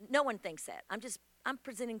one thinks that. I'm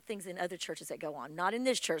presenting things in other churches that go on, not in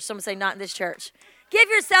this church. Someone say, not in this church. Give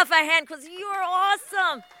yourself a hand because you are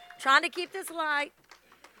awesome. Trying to keep this light.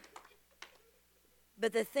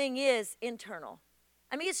 But the thing is internal.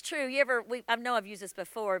 I mean, it's true. I know I've used this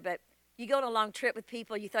before, but you go on a long trip with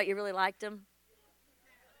people, you thought you really liked them.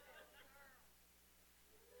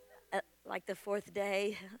 Like the fourth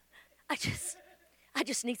day, I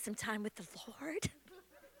just need some time with the Lord.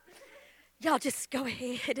 Y'all just go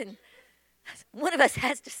ahead, and one of us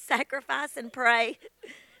has to sacrifice and pray.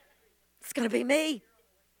 It's going to be me.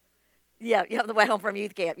 Yeah, on the way home from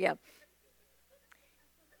youth camp, yeah.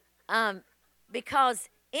 Because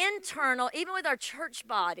internal, even with our church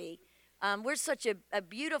body, we're such a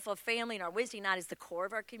beautiful family, and our Wednesday night is the core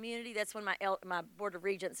of our community. That's when my board of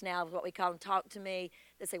regents now, what we call them, talk to me.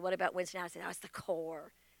 They say, what about Wednesday night? I say, it's the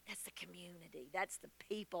core. That's the community. That's the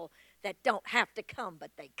people that don't have to come,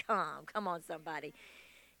 but they come. Come on, somebody.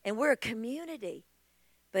 And we're a community.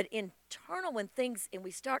 But internal, and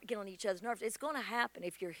we start getting on each other's nerves, it's going to happen.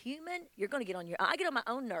 If you're human, you're going to get on I get on my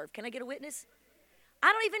own nerve. Can I get a witness?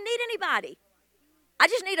 I don't even need anybody. I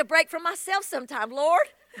just need a break from myself sometime, Lord.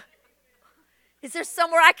 Is there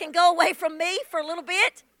somewhere I can go away from me for a little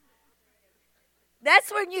bit?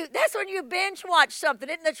 That's when you binge watch something,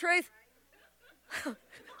 isn't the truth?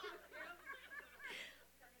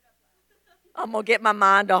 I'm going to get my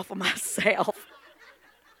mind off of myself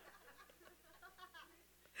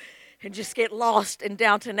and just get lost in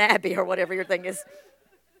Downton Abbey or whatever your thing is.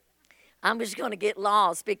 I'm just going to get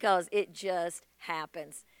lost because it just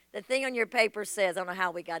happens. The thing on your paper says, I don't know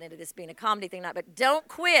how we got into this being a comedy thing, but don't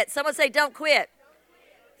quit. Someone say, don't quit.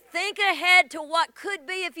 Think ahead to what could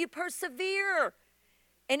be if you persevere.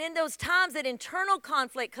 And in those times that internal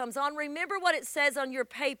conflict comes on, remember what it says on your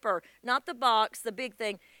paper, not the box, the big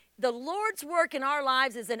thing. The Lord's work in our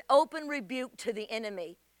lives is an open rebuke to the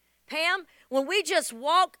enemy. Pam, when we just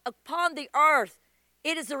walk upon the earth,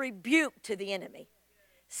 it is a rebuke to the enemy.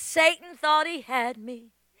 Satan thought he had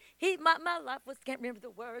me. My life was, can't remember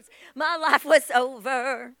the words. My life was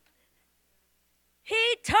over.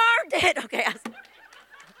 He turned it. Okay,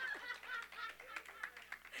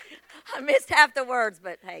 I missed half the words,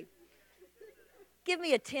 but hey. Give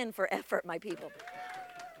me a 10 for effort, my people.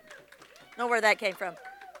 Know where that came from.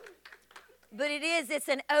 But it's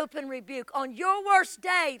an open rebuke. On your worst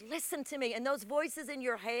day, listen to me. And those voices in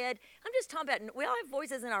your head, I'm just talking about, we all have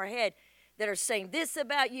voices in our head that are saying this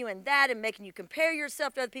about you and that and making you compare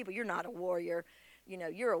yourself to other people. You're not a warrior.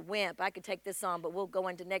 You're a wimp. I could take this on, but we'll go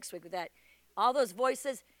into next week with that. All those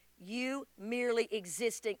voices, you merely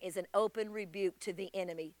existing is an open rebuke to the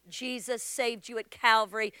enemy. Jesus saved you at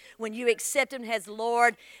Calvary. When you accept him as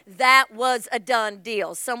Lord, that was a done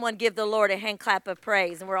deal. Someone give the Lord a hand clap of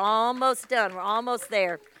praise. And we're almost done. We're almost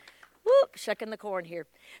there. Whoop, shucking the corn here.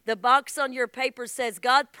 The box on your paper says,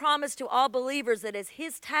 God promised to all believers that as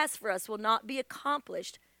his task for us will not be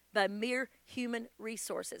accomplished by mere human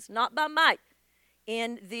resources, not by might.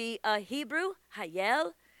 In the Hebrew,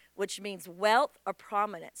 hayel, which means wealth or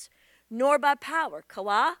prominence, nor by power,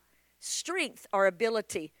 kawah, strength or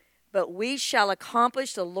ability, but we shall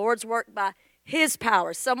accomplish the Lord's work by his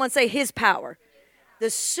power. Someone say his power. The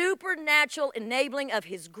supernatural enabling of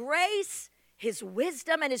his grace, his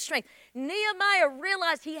wisdom, and his strength. Nehemiah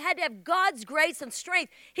realized he had to have God's grace and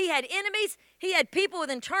strength. He had enemies. He had people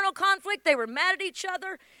with internal conflict. They were mad at each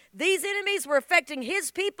other. These enemies were affecting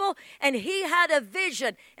his people, and he had a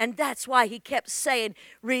vision, and that's why he kept saying,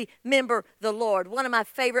 remember the Lord. One of my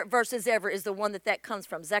favorite verses ever is the one that comes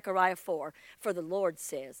from, Zechariah 4. For the Lord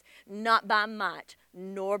says, not by might,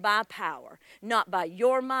 nor by power, not by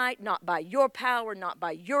your might, not by your power, not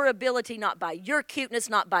by your ability, not by your cuteness,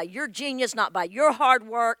 not by your genius, not by your hard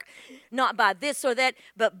work, not by this or that,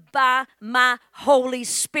 but by my Holy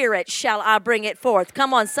Spirit shall I bring it forth.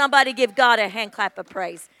 Come on, somebody give God a hand clap of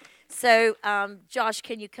praise. So, Josh,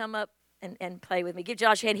 can you come up and play with me? Give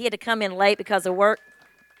Josh a hand. He had to come in late because of work.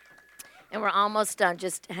 And we're almost done.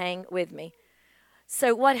 Just hang with me.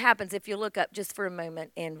 So what happens if you look up just for a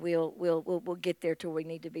moment, and we'll get there to where we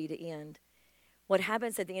need to be to end. What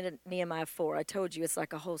happens at the end of Nehemiah 4, I told you it's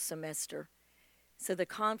like a whole semester. So the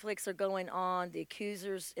conflicts are going on. The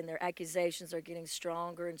accusers and their accusations are getting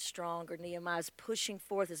stronger and stronger. Nehemiah's pushing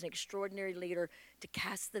forth as an extraordinary leader to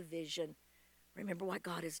cast the vision. Remember what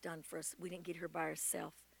God has done for us. We didn't get here by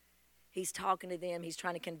ourselves. He's talking to them. He's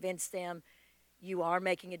trying to convince them. You are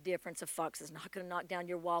making a difference. A fox is not going to knock down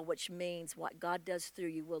your wall, which means what God does through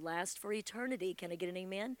you will last for eternity. Can I get an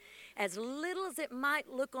amen? As little as it might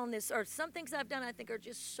look on this earth, some things I've done I think are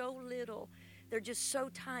just so little. They're just so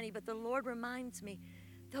tiny, but the Lord reminds me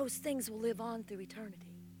those things will live on through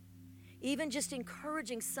eternity. Even just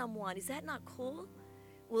encouraging someone, is that not cool?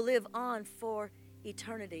 Will live on for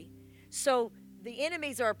eternity. So the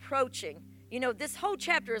enemies are approaching. You know, this whole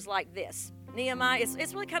chapter is like this. Nehemiah,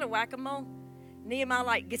 it's really kind of whack-a-mole. Nehemiah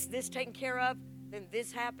like gets this taken care of, then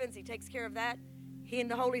this happens, he takes care of that. He and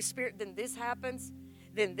the Holy Spirit, then this happens,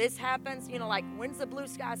 then this happens. You know, like, when's the blue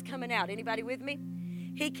skies coming out? Anybody with me?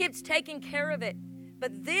 He keeps taking care of it.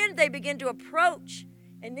 But then they begin to approach,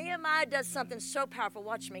 and Nehemiah does something so powerful.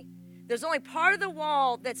 Watch me. There's only part of the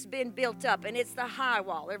wall that's been built up, and it's the high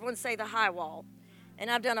wall. Everyone say the high wall. And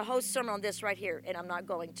I've done a whole sermon on this right here, and I'm not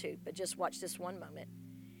going to, but just watch this one moment.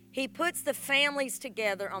 He puts the families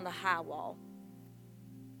together on the high wall.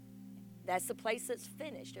 That's the place that's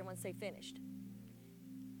finished. Everyone say finished.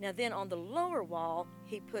 Now then on the lower wall,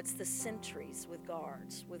 he puts the sentries with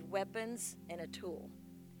guards, with weapons and a tool.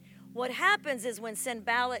 What happens is when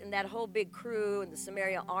Sanballat and that whole big crew and the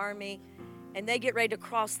Samaria army, and they get ready to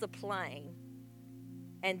cross the plain,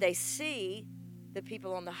 and they see the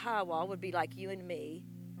people on the high wall would be like you and me.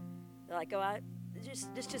 They're like, oh,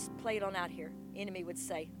 just play it on out here. Enemy would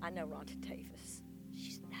say, I know Rhonda Davis.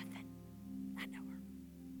 She's nothing. I know her.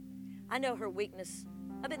 I know her weakness.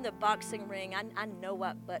 I've been in the boxing ring. I know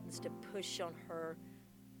what buttons to push on her.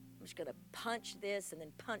 I'm just going to punch this and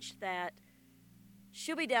then punch that.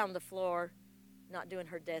 She'll be down on the floor, not doing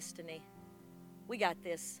her destiny. We got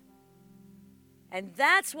this. And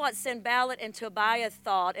that's what Sanballat and Tobiah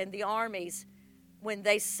thought, and the armies, when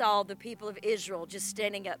they saw the people of Israel just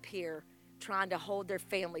standing up here trying to hold their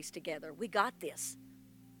families together. We got this.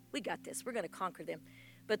 We got this. We're going to conquer them.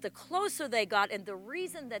 But the closer they got, and the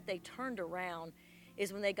reason that they turned around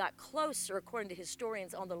is when they got closer, according to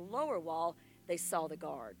historians, on the lower wall, they saw the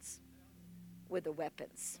guards with the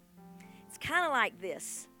weapons. It's kind of like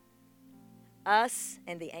this. Us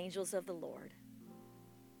and the angels of the Lord.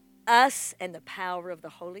 Us and the power of the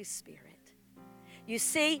Holy Spirit. You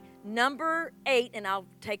see, number 8, and I'll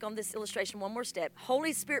take on this illustration one more step.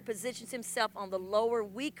 Holy Spirit positions himself on the lower,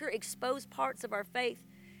 weaker, exposed parts of our faith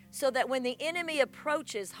so that when the enemy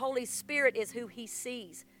approaches, Holy Spirit is who he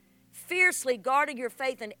sees, fiercely guarding your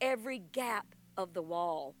faith in every gap of the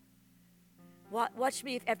wall. Watch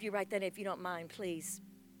me after you write that, if you don't mind, please,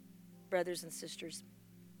 brothers and sisters.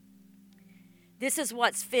 This is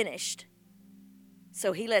what's finished.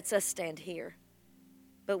 So he lets us stand here.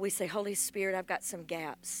 But we say, Holy Spirit, I've got some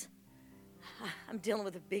gaps. I'm dealing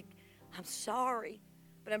with I'm sorry,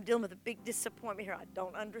 but I'm dealing with a big disappointment here. I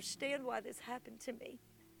don't understand why this happened to me.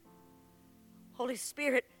 Holy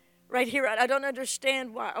Spirit, right here, I don't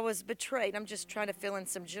understand why I was betrayed. I'm just trying to fill in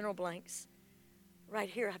some general blanks. Right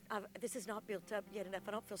here, this is not built up yet enough.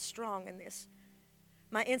 I don't feel strong in this.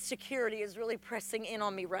 My insecurity is really pressing in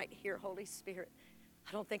on me right here, Holy Spirit.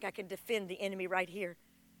 I don't think I can defend the enemy right here.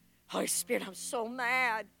 Holy Spirit, I'm so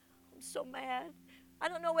mad. I'm so mad. I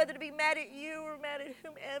don't know whether to be mad at you or mad at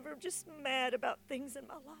whomever. I'm just mad about things in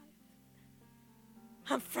my life.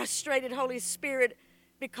 I'm frustrated, Holy Spirit,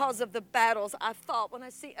 because of the battles I fought when I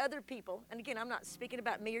see other people. And again, I'm not speaking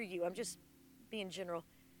about me or you. I'm just being general.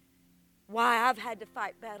 Why I've had to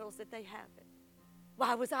fight battles that they haven't.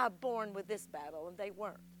 Why was I born with this battle and they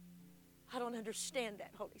weren't? I don't understand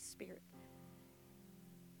that, Holy Spirit.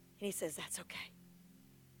 And he says, that's okay.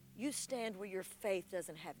 You stand where your faith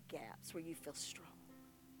doesn't have gaps, where you feel strong.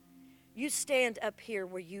 You stand up here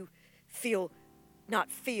where you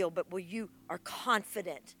but where you are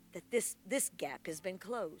confident that this gap has been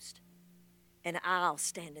closed. And I'll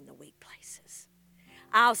stand in the weak places.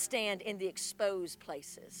 I'll stand in the exposed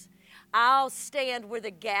places. I'll stand where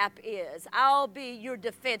the gap is. I'll be your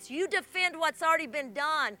defense. You defend what's already been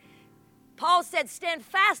done. Paul said, stand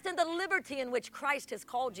fast in the liberty in which Christ has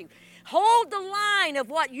called you. Hold the line of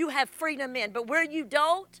what you have freedom in. But where you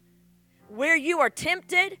don't, where you are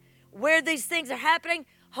tempted, where these things are happening,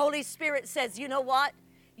 Holy Spirit says, you know what?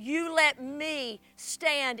 You let me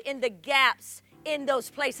stand in the gaps in those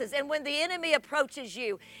places. And when the enemy approaches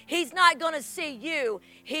you, he's not going to see you.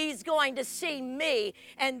 He's going to see me.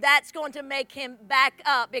 And that's going to make him back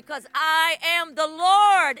up because I am the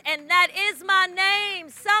Lord and that is my name.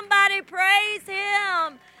 Somebody praise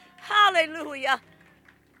him. Hallelujah.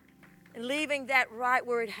 And leaving that right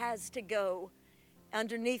where it has to go.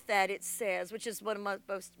 Underneath that it says, which is one of my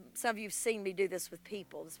most, some of you have seen me do this with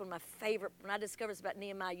people. This is one of my favorite. When I discovered this about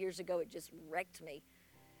Nehemiah years ago, it just wrecked me.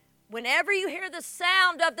 Whenever you hear the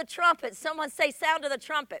sound of the trumpet, someone say sound of the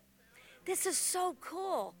trumpet. This is so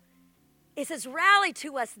cool. It says, rally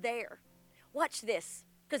to us there. Watch this,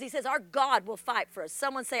 because he says, our God will fight for us.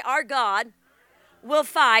 Someone say, our God will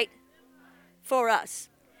fight for us.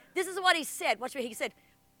 This is what he said. Watch me. He said,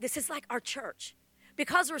 this is like our church.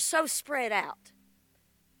 Because we're so spread out.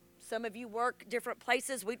 Some of you work different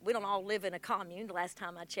places. We don't all live in a commune, the last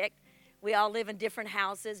time I checked. We all live in different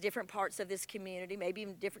houses, different parts of this community, maybe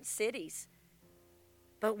even different cities.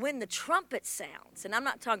 But when the trumpet sounds, and I'm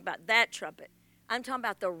not talking about that trumpet, I'm talking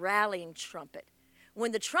about the rallying trumpet.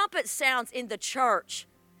 When the trumpet sounds in the church,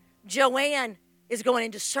 Joanne is going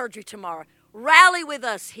into surgery tomorrow. Rally with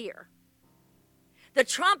us here. The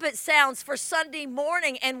trumpet sounds for Sunday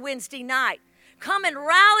morning and Wednesday night. Come and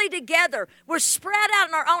rally together. We're spread out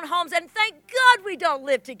in our own homes, and thank God we don't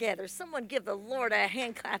live together. Someone give the Lord a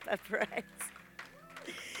hand clap of praise.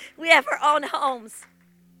 We have our own homes.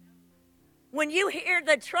 When you hear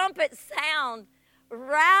the trumpet sound,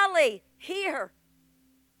 rally here.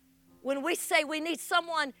 When we say we need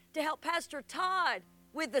someone to help Pastor Todd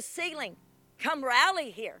with the ceiling, come rally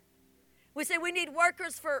here. We say we need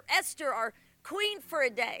workers for Esther, our queen, for a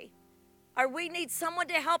day. Or we need someone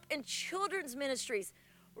to help in children's ministries.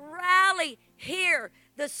 Rally here.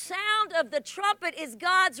 The sound of the trumpet is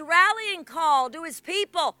God's rallying call to his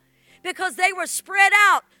people because they were spread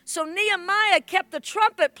out. So Nehemiah kept the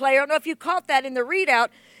trumpet player. I don't know if you caught that in the readout.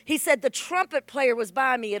 He said the trumpet player was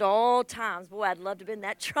by me at all times. Boy, I'd love to have been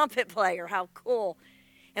that trumpet player. How cool.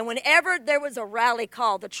 And whenever there was a rally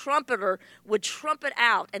call, the trumpeter would trumpet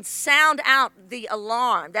out and sound out the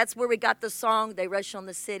alarm. That's where we got the song, They Rush on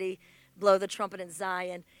the City, Blow the Trumpet in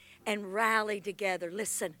Zion, and rally together.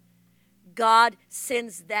 Listen, God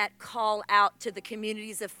sends that call out to the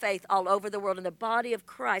communities of faith all over the world in the body of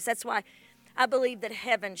Christ. That's why I believe that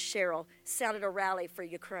heaven, Cheryl, sounded a rally for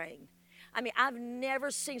Ukraine. I mean, I've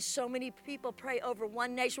never seen so many people pray over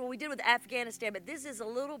one nation. Well, we did with Afghanistan, but this is a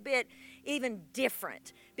little bit even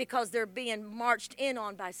different because they're being marched in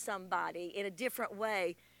on by somebody in a different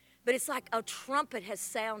way. But it's like a trumpet has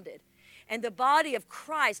sounded. And the body of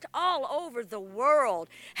Christ all over the world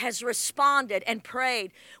has responded and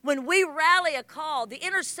prayed. When we rally a call, the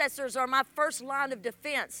intercessors are my first line of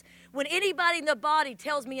defense. When anybody in the body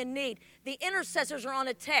tells me a need, the intercessors are on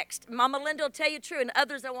a text. Mama Linda will tell you true, and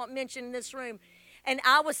others I won't mention in this room. And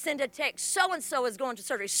I will send a text, so-and-so is going to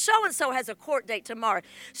surgery. So-and-so has a court date tomorrow.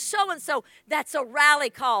 So-and-so, that's a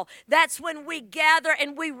rally call. That's when we gather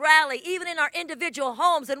and we rally, even in our individual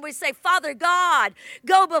homes, and we say, Father God,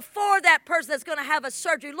 go before that person that's going to have a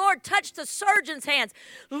surgery. Lord, touch the surgeon's hands.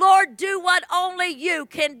 Lord, do what only you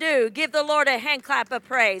can do. Give the Lord a hand clap of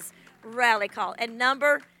praise. Rally call. And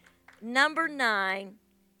number 9,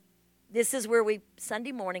 this is where we,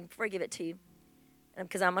 Sunday morning, before I give it to you,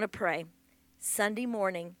 because I'm going to pray. Sunday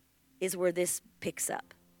morning is where this picks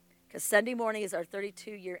up. Because Sunday morning is our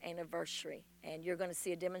 32-year anniversary. And you're going to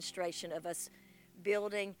see a demonstration of us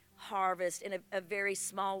building Harvest in a very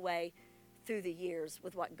small way through the years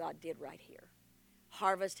with what God did right here.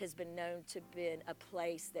 Harvest has been known to be a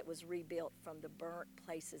place that was rebuilt from the burnt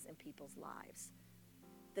places in people's lives.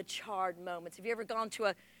 The charred moments. Have you ever gone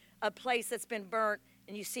to a place that's been burnt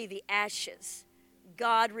and you see the ashes?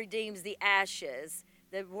 God redeems the ashes.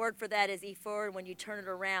 The word for that is ephor, and when you turn it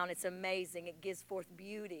around, it's amazing. It gives forth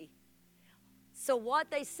beauty. So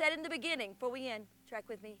what they said in the beginning, before we end, track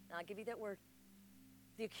with me, and I'll give you that word.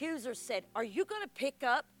 The accuser said, are you going to pick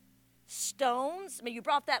up stones? I mean, you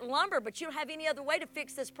brought that lumber, but you don't have any other way to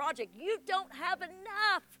fix this project. You don't have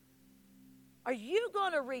enough. Are you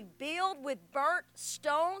going to rebuild with burnt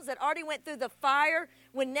stones that already went through the fire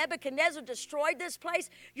when Nebuchadnezzar destroyed this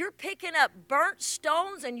place? You're picking up burnt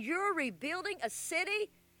stones and you're rebuilding a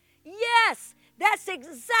city? Yes, that's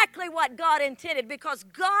exactly what God intended, because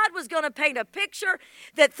God was going to paint a picture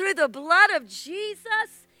that through the blood of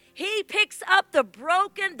Jesus, he picks up the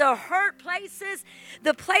broken, the hurt places,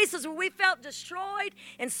 the places where we felt destroyed.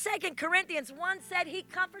 And 2 Corinthians 1 said he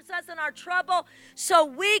comforts us in our trouble so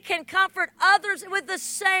we can comfort others with the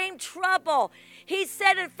same trouble. He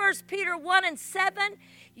said in 1 Peter 1 and 7,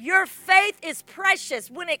 your faith is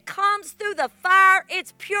precious. When it comes through the fire,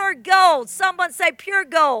 it's pure gold. Someone say pure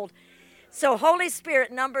gold. So Holy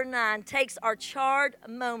Spirit, number 9, takes our charred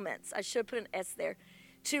moments. I should put an S there.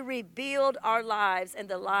 To rebuild our lives and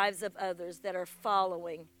the lives of others that are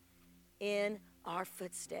following in our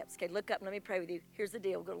footsteps. Okay, look up and let me pray with you. Here's the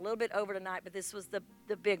deal. We'll go a little bit over tonight, but this was the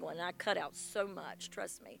big one. And I cut out so much,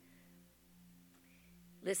 trust me.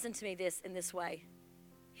 Listen to me in this way.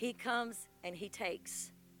 He comes and he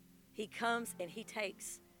takes. He comes and he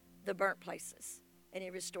takes the burnt places and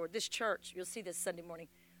he restored. This church, you'll see this Sunday morning,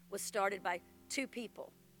 was started by 2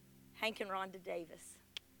 people, Hank and Rhonda Davis.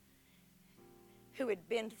 who had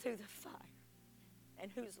been through the fire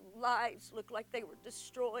and whose lives looked like they were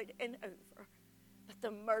destroyed and over. But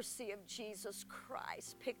the mercy of Jesus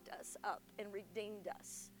Christ picked us up and redeemed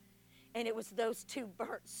us. And it was those two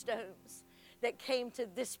burnt stones that came to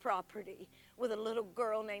this property with a little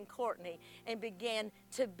girl named Courtney and began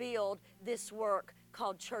to build this work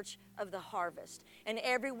called Church of the Harvest. And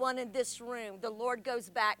everyone in this room, the Lord goes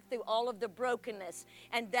back through all of the brokenness,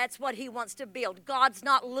 and that's what he wants to build. God's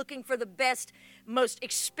not looking for the best, most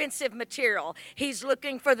expensive material. He's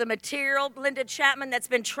looking for the material, Linda Chapman, that's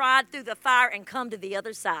been tried through the fire and come to the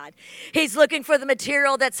other side. He's looking for the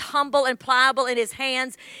material that's humble and pliable in his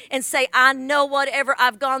hands and say, I know whatever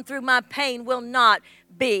I've gone through, my pain will not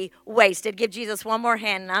be wasted. Give Jesus one more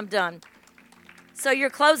hand and I'm done. So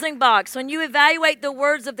your closing box, when you evaluate the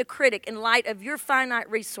words of the critic in light of your finite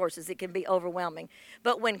resources, it can be overwhelming.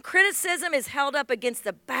 But when criticism is held up against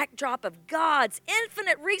the backdrop of God's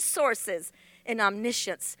infinite resources and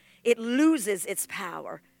omniscience, it loses its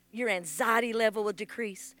power. Your anxiety level will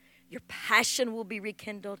decrease. Your passion will be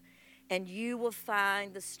rekindled. And you will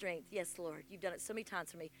find the strength. Yes, Lord, you've done it so many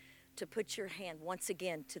times for me. To put your hand once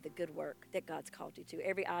again to the good work that God's called you to.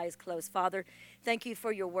 Every eye is closed. Father, thank you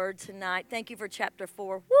for your word tonight. Thank you for chapter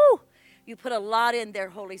 4. Woo! You put a lot in there,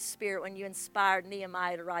 Holy Spirit, when you inspired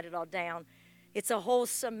Nehemiah to write it all down. It's a whole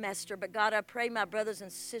semester. But God, I pray my brothers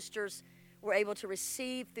and sisters were able to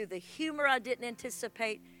receive through the humor I didn't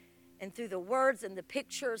anticipate and through the words and the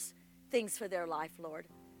pictures, things for their life, Lord.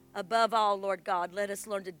 Above all, Lord God, let us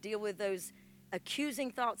learn to deal with those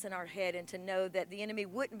accusing thoughts in our head and to know that the enemy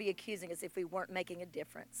wouldn't be accusing us if we weren't making a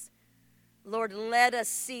difference. Lord, let us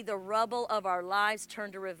see the rubble of our lives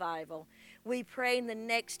turn to revival. We pray in the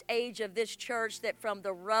next age of this church that from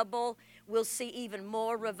the rubble we'll see even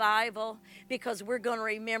more revival because we're going to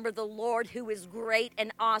remember the Lord who is great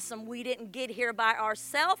and awesome. We didn't get here by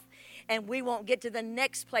ourselves and we won't get to the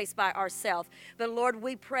next place by ourselves. But Lord,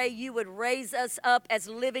 we pray you would raise us up as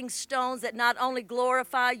living stones that not only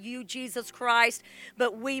glorify you, Jesus Christ,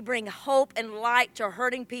 but we bring hope and light to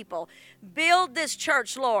hurting people. Build this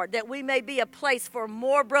church, Lord, that we may be a place for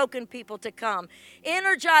more broken people to come.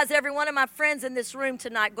 Energize every one of my friends in this room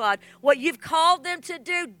tonight, God. What you've called them to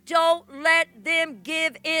do, don't let them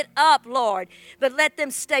give it up, Lord, but let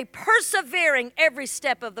them stay persevering every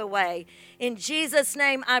step of the way. In Jesus'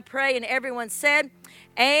 name I pray, and everyone said,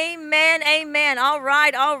 amen, amen. All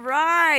right, all right.